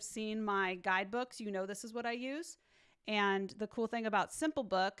you who have seen my guidebooks, you know this is what I use. And the cool thing about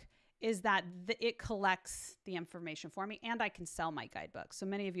SimpleBook is that it collects the information for me and I can sell my guidebooks. So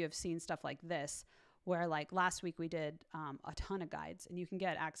many of you have seen stuff like this where like last week we did a ton of guides and you can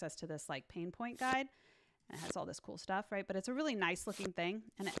get access to this like pain point guide and it has all this cool stuff, right? But it's a really nice looking thing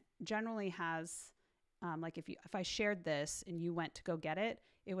and it generally has like if I shared this and you went to go get it,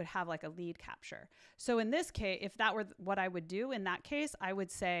 it would have like a lead capture. So in this case, if that were what I would do in that case, I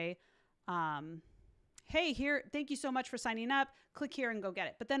would say, hey, here, thank you so much for signing up. Click here and go get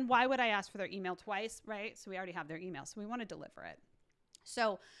it. But then why would I ask for their email twice, right? So we already have their email. So we want to deliver it.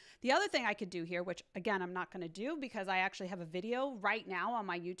 So the other thing I could do here, which again, I'm not going to do because I actually have a video right now on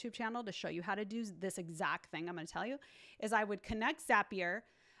my YouTube channel to show you how to do this exact thing I'm going to tell you, is I would connect Zapier.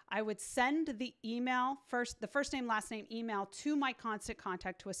 I would send the email the first name, last name email to my constant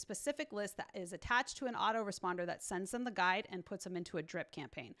contact to a specific list that is attached to an autoresponder that sends them the guide and puts them into a drip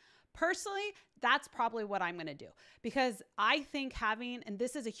campaign. Personally, that's probably what I'm going to do because I think and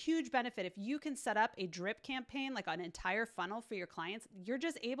this is a huge benefit. If you can set up a drip campaign, like an entire funnel for your clients, you're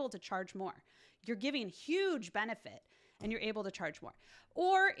just able to charge more. You're giving huge benefit and you're able to charge more.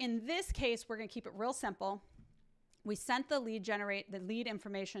 Or in this case, we're going to keep it real simple. We sent the lead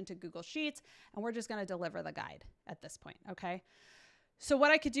information to Google Sheets, and we're just going to deliver the guide at this point. Okay. So what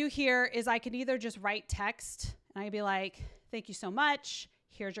I could do here is I could either just write text and I'd be like, thank you so much.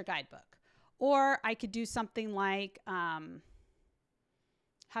 Here's your guidebook. Or I could do something like, have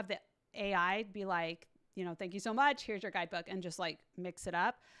the AI be like, thank you so much. Here's your guidebook and just like mix it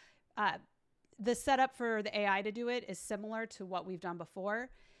up. The setup for the AI to do it is similar to what we've done before.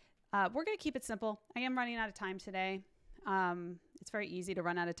 We're going to keep it simple. I am running out of time today. It's very easy to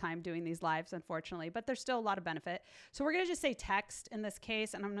run out of time doing these lives, unfortunately, but there's still a lot of benefit. So we're going to just say text in this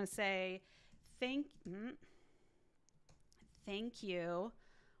case, and I'm going to say, thank you,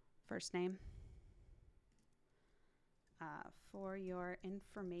 first name, for your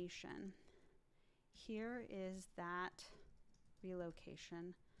information. Here is that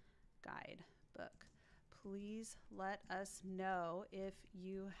relocation guidebook. Please let us know if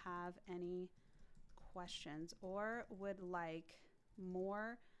you have any questions or would like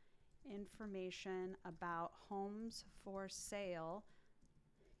more information about homes for sale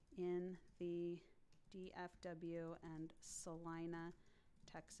in the DFW and Salina,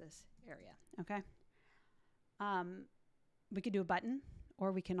 Texas area. Okay. We could do a button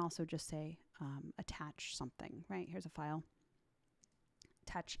or we can also just say attach something, right? Here's a file.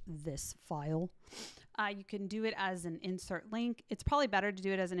 Attach this file. You can do it as an insert link. It's probably better to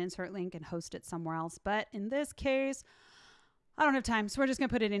do it as an insert link and host it somewhere else. But in this case, I don't have time. So we're just going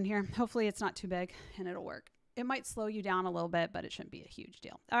to put it in here. Hopefully it's not too big and it'll work. It might slow you down a little bit, but it shouldn't be a huge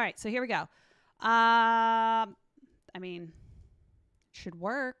deal. All right. So here we go. I mean, it should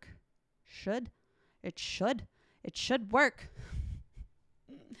work. It should work.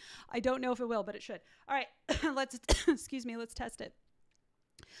 I don't know if it will, but it should. All right, let's excuse me. Let's test it.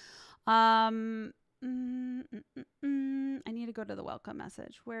 I need to go to the welcome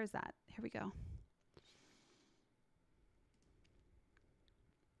message. Where is that? Here we go.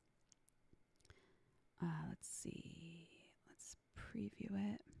 Let's see. Let's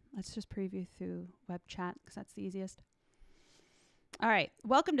preview it. Let's just preview through web chat because that's the easiest. All right.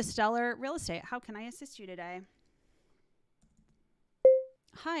 Welcome to Stellar Real Estate. How can I assist you today?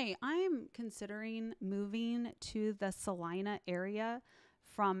 Hi, I'm considering moving to the Salina area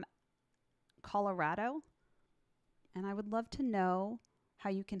from Colorado, and I would love to know how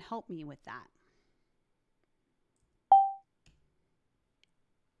you can help me with that.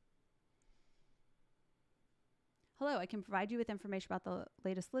 Hello, I can provide you with information about the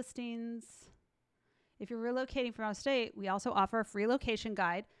latest listings. If you're relocating from out of state, we also offer a free location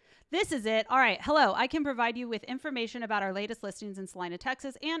guide. This is it. All right. Hello, I can provide you with information about our latest listings in Salina,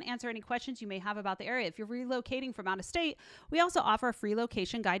 Texas, and answer any questions you may have about the area. If you're relocating from out of state, we also offer a free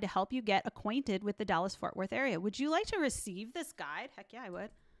location guide to help you get acquainted with the Dallas-Fort Worth area. Would you like to receive this guide? Heck yeah, I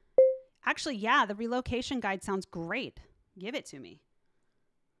would. Actually, yeah, the relocation guide sounds great. Give it to me.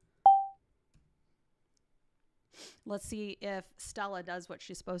 Let's see if Stella does what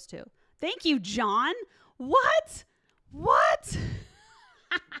she's supposed to. Thank you, John. What?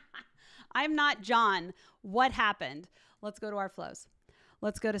 I'm not John. What happened? Let's go to our flows.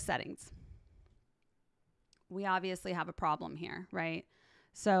 Let's go to settings. We obviously have a problem here, right?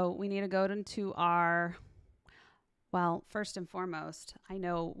 So we need to go into our, well, first and foremost, I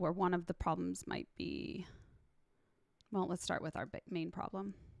know where one of the problems might be. Well, let's start with our main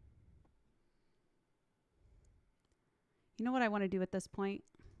problem. You know what I want to do at this point?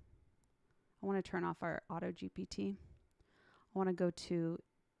 I want to turn off our auto GPT. I want to go to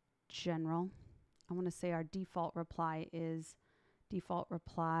general. I want to say our default reply is default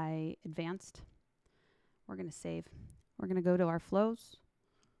reply advanced. We're going to save. We're going to go to our flows.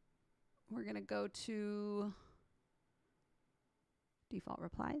 We're going to go to default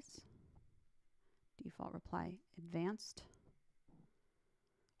replies. Default reply advanced.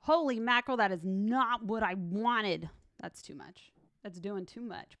 Holy mackerel, that is not what I wanted. That's too much. That's doing too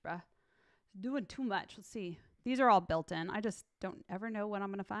much, bruh. Doing too much. Let's see. These are all built in. I just don't ever know what I'm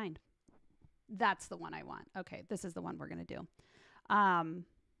going to find. That's the one I want. Okay, this is the one we're going to do. Let's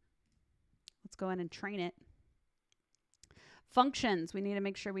go in and train it. Functions. We need to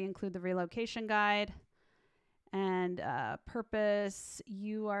make sure we include the relocation guide. And purpose.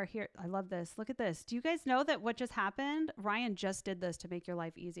 You are here. I love this. Look at this. Do you guys know that what just happened? Ryan just did this to make your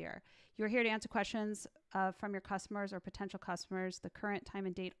life easier. You're here to answer questions from your customers or potential customers. The current time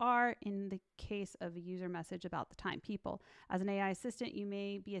and date are, in the case of a user message about the time, people. As an AI assistant, you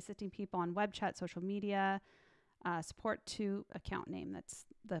may be assisting people on web chat, social media, support to account name. That's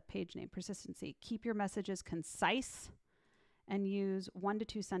the page name. Persistency. Keep your messages concise and use 1 to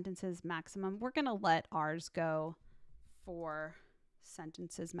 2 sentences maximum. We're going to let ours go 4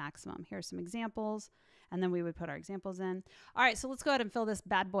 sentences maximum. Here are some examples, and then we would put our examples in. All right, so let's go ahead and fill this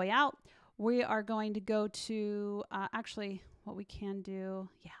bad boy out. We are going to go to, actually, what we can do,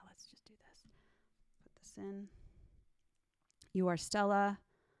 yeah, let's just do this. Put this in. You are Stella,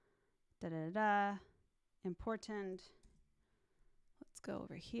 da-da-da-da, important. Let's go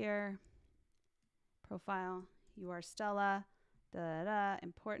over here. Profile, you are Stella.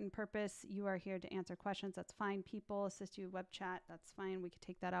 Important purpose. You are here to answer questions. That's fine. People assist you web chat. That's fine. We could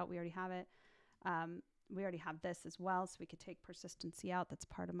take that out. We already have it. We already have this as well, so we could take persistency out. That's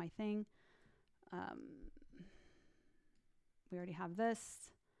part of my thing. We already have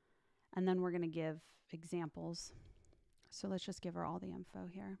this. And then we're going to give examples. So let's just give her all the info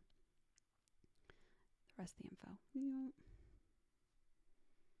here. The rest of the info.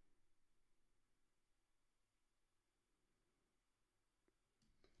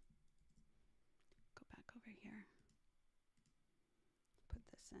 Over here. Put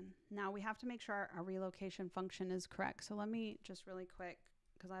this in. Now we have to make sure our relocation function is correct. So let me just really quick,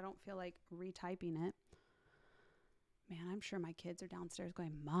 because I don't feel like retyping it. Man, I'm sure my kids are downstairs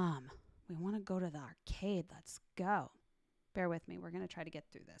going, Mom, we want to go to the arcade. Let's go. Bear with me. We're going to try to get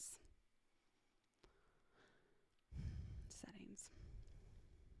through this. Settings.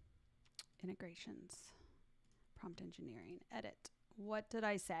 Integrations. Prompt engineering. Edit. What did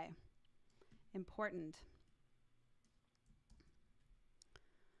I say? Important.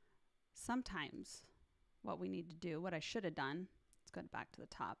 Sometimes what we need to do, what I should have done, let's go back to the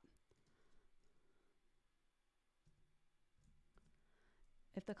top.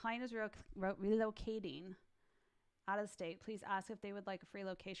 If the client is relocating, out of state, please ask if they would like a free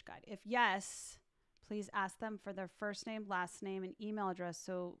location guide. If yes, please ask them for their first name, last name, and email address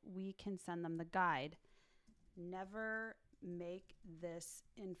so we can send them the guide. Never make this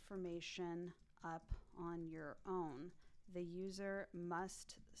information up on your own. The user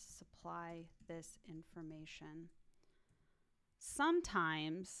must supply this information.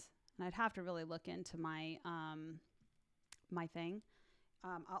 Sometimes, and I'd have to really look into my my thing.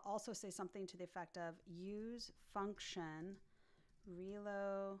 I'll also say something to the effect of use function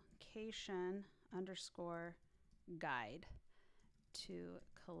relocation _ guide to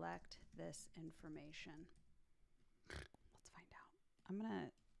collect this information. Let's find out. I'm going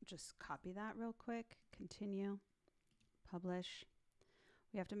to just copy that real quick. Continue. Publish.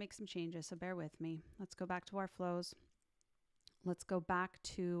 We have to make some changes, so bear with me. Let's go back to our flows. Let's go back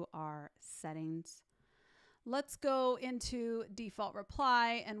to our settings. Let's go into default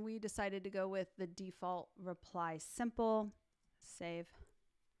reply, and we decided to go with the default reply simple. Save.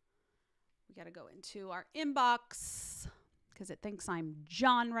 We got to go into our inbox because it thinks I'm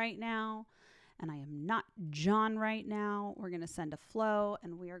John right now, and I am not John right now. We're going to send a flow,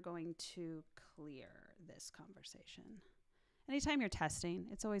 and we are going to clear this conversation. Anytime you're testing,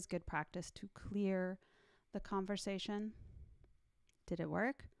 it's always good practice to clear the conversation. Did it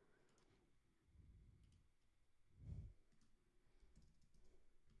work?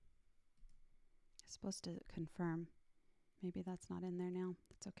 It's supposed to confirm. Maybe that's not in there now.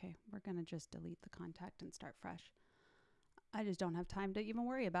 It's okay. We're going to just delete the contact and start fresh. I just don't have time to even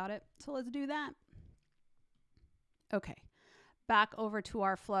worry about it. So let's do that. Okay. Back over to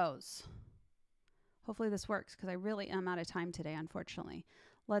our flows. Hopefully this works because I really am out of time today, unfortunately.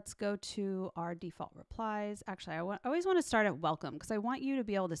 Let's go to our default replies. Actually, I always want to start at welcome because I want you to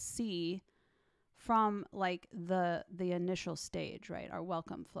be able to see from like the initial stage, right? Our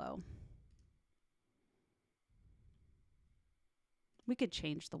welcome flow. We could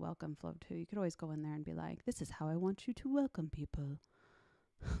change the welcome flow too. You could always go in there and be like, this is how I want you to welcome people.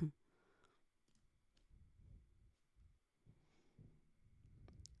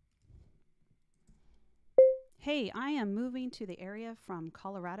 Hey, I am moving to the area from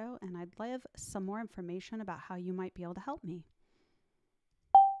Colorado, and I'd love some more information about how you might be able to help me.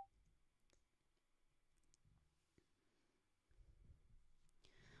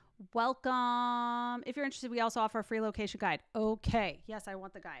 Welcome. If you're interested, we also offer a free location guide. Okay. Yes, I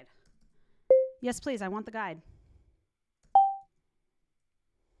want the guide. Yes, please. I want the guide.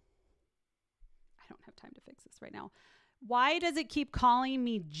 I don't have time to fix this right now. Why does it keep calling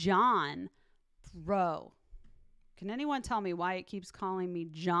me John? Bro. Can anyone tell me why it keeps calling me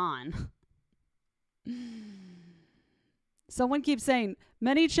John? Someone keeps saying,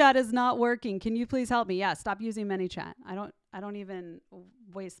 ManyChat is not working. Can you please help me? Yeah, stop using ManyChat. I don't even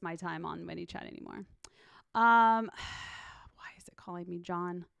waste my time on ManyChat anymore. Why is it calling me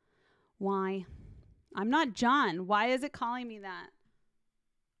John? Why? I'm not John. Why is it calling me that?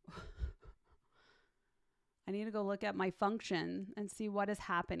 I need to go look at my function and see what is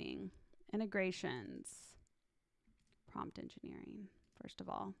happening. Integrations. Prompt engineering. First of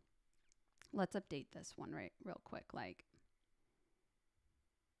all, let's update this one real quick. Okay,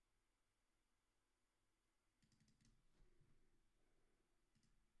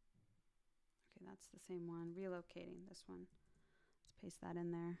 that's the same one. Relocating this one. Let's paste that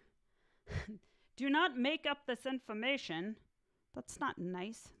in there. Do not make up this information. That's not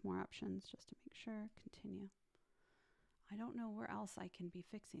nice. More options just to make sure. Continue. I don't know where else I can be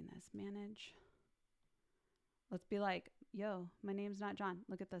fixing this. Manage. Let's be like, yo, my name's not John.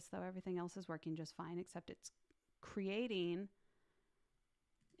 Look at this, though. Everything else is working just fine, except it's creating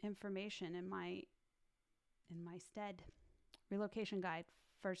information in my stead. Relocation guide.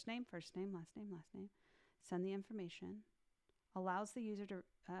 First name, last name. Send the information. Allows the user to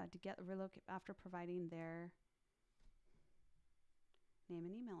get relocate after providing their name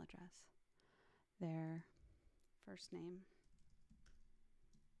and email address. Their first name.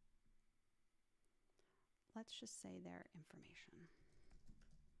 Let's just say their information.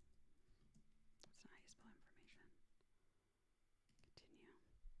 That's not how you spell information. Continue.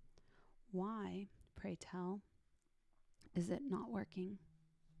 Why, pray tell, is it not working?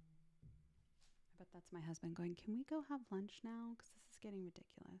 I bet that's my husband going, can we go have lunch now? Because this is getting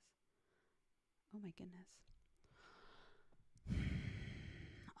ridiculous. Oh my goodness.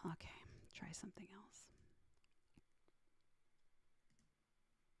 Okay, try something else.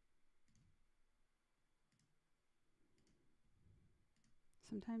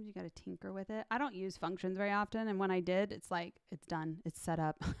 Sometimes you got to tinker with it. I don't use functions very often. And when I did, it's like, it's done. It's set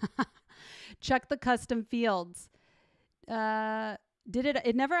up. Check the custom fields. Did it?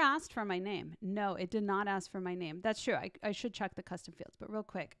 It never asked for my name. No, it did not ask for my name. That's true. I should check the custom fields. But real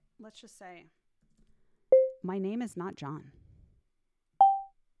quick, let's just say my name is not John.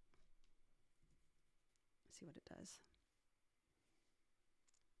 Let's see what it does.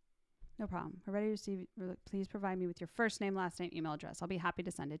 No problem. We're ready to receive. Please provide me with your first name, last name, email address. I'll be happy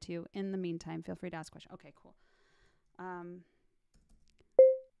to send it to you. In the meantime, feel free to ask questions. Okay, cool.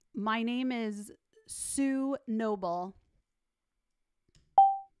 My name is Sue Noble.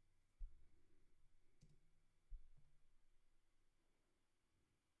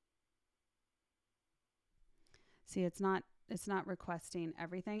 See, it's not requesting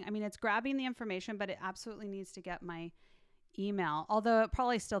everything. I mean, it's grabbing the information, but it absolutely needs to get my email. Although it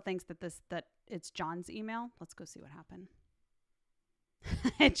probably still thinks that it's John's email. Let's go see what happened.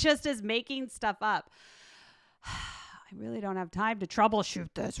 It just is making stuff up. I really don't have time to troubleshoot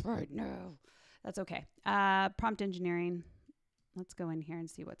this right now. That's okay. Prompt engineering. Let's go in here and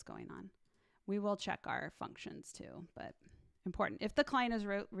see what's going on. We will check our functions too, but important. If the client is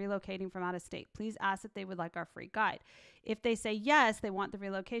relocating from out of state, please ask if they would like our free guide. If they say yes, they want the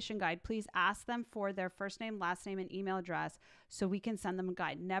relocation guide, please ask them for their first name, last name, and email address so we can send them a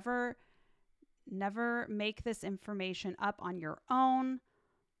guide. Never make this information up on your own.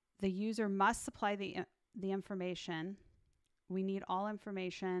 The user must supply the information. We need all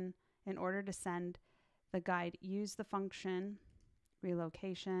information in order to send the guide. Use the function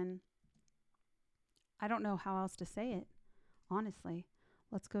relocation. I don't know how else to say it. Honestly,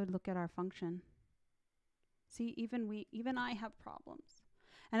 let's go look at our function. See, even I have problems.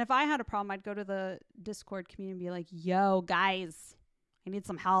 And if I had a problem, I'd go to the Discord community and be like, yo, guys, I need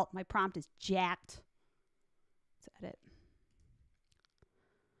some help. My prompt is jacked. Let's edit.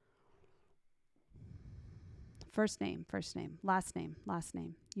 First name, last name,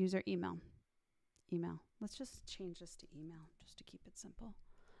 user email. Let's just change this to email just to keep it simple.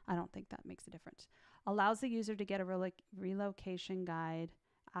 I don't think that makes a difference. Allows the user to get a relocation guide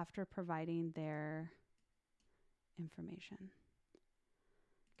after providing their information.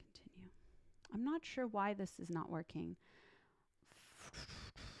 Continue. I'm not sure why this is not working.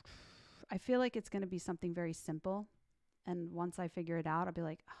 I feel like it's going to be something very simple. And once I figure it out, I'll be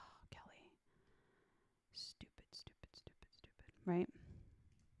like, oh, Kelly. Stupid. Right?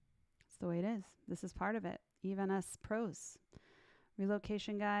 That's the way it is. This is part of it. Even us pros.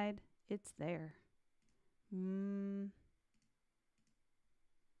 Relocation guide, it's there. I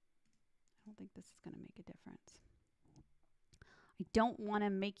don't think this is going to make a difference. I don't want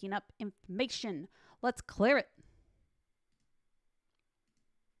him making up information. Let's clear it.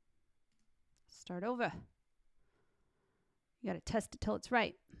 Start over. You got to test it till it's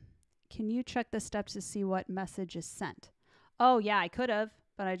right. Can you check the steps to see what message is sent? Oh, yeah, I could have,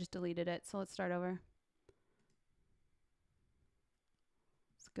 but I just deleted it. So let's start over.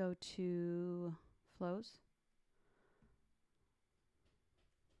 Let's go to flows.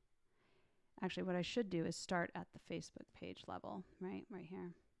 Actually, what I should do is start at the Facebook page level, right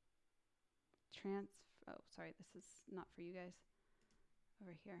here. Oh, sorry, this is not for you guys.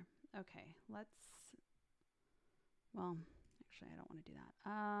 Over here. Okay, well, actually, I don't want to do that.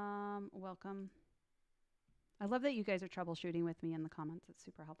 Welcome. I love that you guys are troubleshooting with me in the comments. It's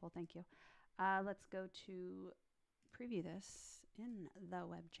super helpful. Thank you. Let's go to preview this in the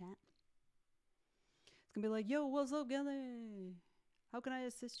web chat. It's going to be like, yo, what's up, Kelly? How can I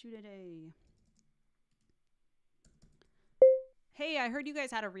assist you today? Hey, I heard you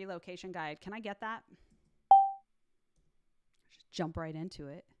guys had a relocation guide. Can I get that? Just jump right into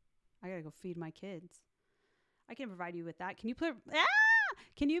it. I got to go feed my kids. I can provide you with that.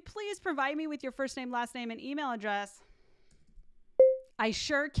 Can you please provide me with your first name, last name, and email address? I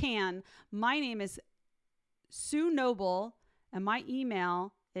sure can. My name is Sue Noble, and my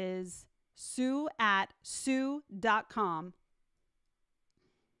email is sue@sue.com.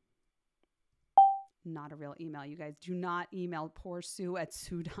 Not a real email. You guys do not email poor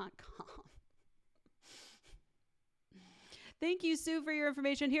Sue@sue.com. Thank you, Sue, for your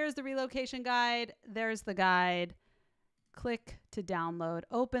information. Here's the relocation guide. There's the guide. Click to download.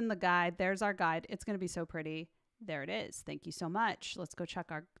 Open the guide. There's our guide. It's going to be so pretty. There it is. Thank you so much. Let's go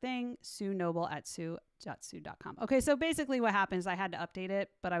check our thing. Sue Noble at sue.sue.com. Okay, so basically what happens, I had to update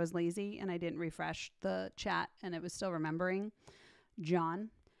it, but I was lazy and I didn't refresh the chat and it was still remembering John.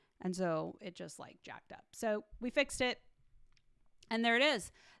 And so it just like jacked up. So we fixed it. And there it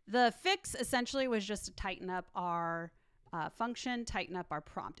is. The fix essentially was just to tighten up our function, tighten up our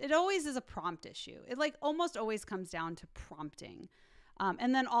prompt. It always is a prompt issue. It like almost always comes down to prompting.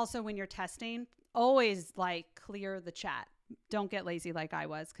 And then also when you're testing, always like clear the chat Don't get lazy like I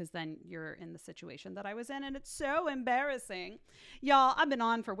was, because then you're in the situation that I was in, and it's so embarrassing. Y'all, I've been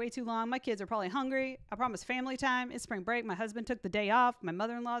on for way too long. My kids are probably hungry. I promised family time. It's spring break. My husband took the day off. My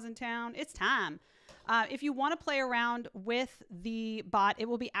mother-in-law's in town. It's time. If you want to play around with the bot, it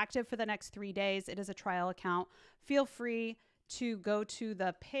will be active for the next 3 days. It is a trial account. Feel free to go to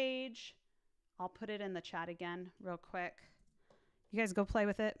the page. I'll put it in the chat again real quick. You guys go play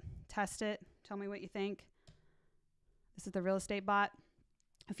with it. Test it. Tell me what you think. This is the real estate bot.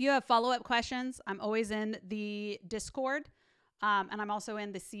 If you have follow-up questions, I'm always in the Discord. And I'm also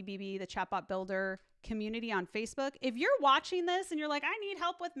in the CBB, the Chatbot Builder community on Facebook. If you're watching this and you're like, I need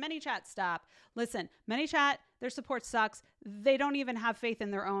help with ManyChat, stop. Listen, ManyChat, their support sucks. They don't even have faith in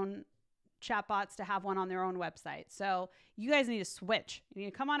their own chatbots to have one on their own website. So you guys need to switch. You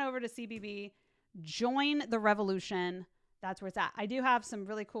need to come on over to CBB, join the revolution. That's where it's at. I do have some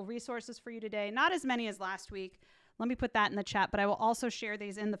really cool resources for you today. Not as many as last week. Let me put that in the chat, but I will also share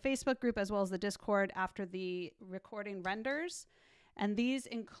these in the Facebook group as well as the Discord after the recording renders. And these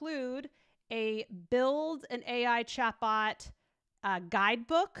include a build an AI chatbot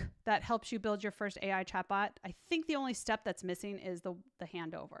guidebook that helps you build your first AI chatbot. I think the only step that's missing is the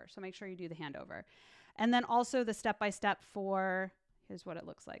handover. So make sure you do the handover. And then also the step-by-step for, here's what it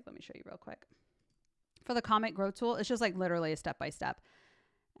looks like. Let me show you real quick. For the Comet Grow tool, it's just like literally a step-by-step.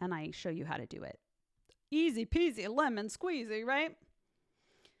 And I show you how to do it. Easy peasy, lemon squeezy, right?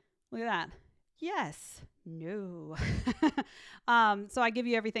 Look at that. Yes. No. So I give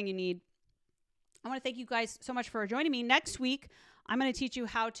you everything you need. I want to thank you guys so much for joining me. Next week, I'm going to teach you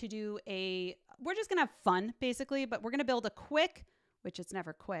how to do we're just going to have fun, basically, but we're going to build a quick, which it's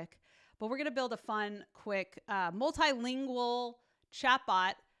never quick, but we're going to build a fun, quick, multilingual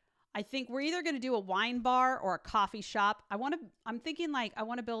chatbot. I think we're either going to do a wine bar or a coffee shop. I'm thinking like, I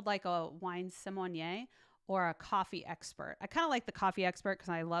want to build like a wine sommelier or a coffee expert. I kind of like the coffee expert because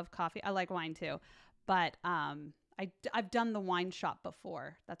I love coffee. I like wine too, but I've done the wine shop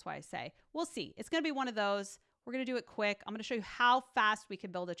before. That's why I say, we'll see. It's going to be one of those. We're going to do it quick. I'm going to show you how fast we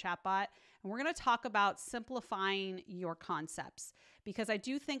can build a chatbot. And we're going to talk about simplifying your concepts, because I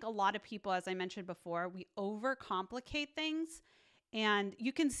do think a lot of people, as I mentioned before, we overcomplicate things. And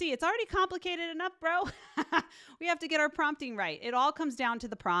you can see it's already complicated enough, bro. We have to get our prompting right. It all comes down to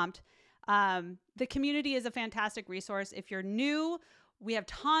the prompt. The community is a fantastic resource. If you're new, we have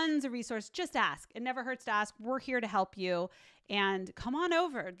tons of resources. Just ask. It never hurts to ask. We're here to help you. And come on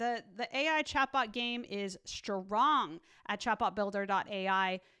over. The AI chatbot game is strong at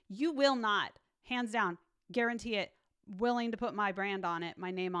chatbotbuilder.ai. You will not, hands down, guarantee it, willing to put my brand on it,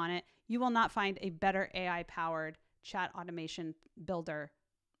 my name on it. You will not find a better AI-powered chat automation builder,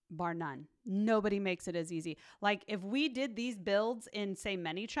 bar none. Nobody makes it as easy. Like if we did these builds in, say,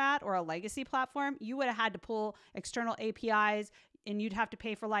 ManyChat or a legacy platform, you would have had to pull external APIs, and you'd have to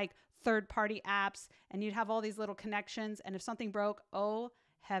pay for like third-party apps, and you'd have all these little connections. And if something broke, oh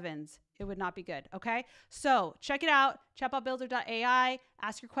heavens, it would not be good. Okay. So check it out. Chatbotbuilder.ai.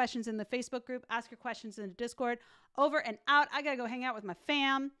 Ask your questions in the Facebook group. Ask your questions in the Discord. Over and out. I got to go hang out with my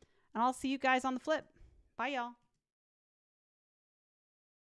fam, and I'll see you guys on the flip. Bye, y'all.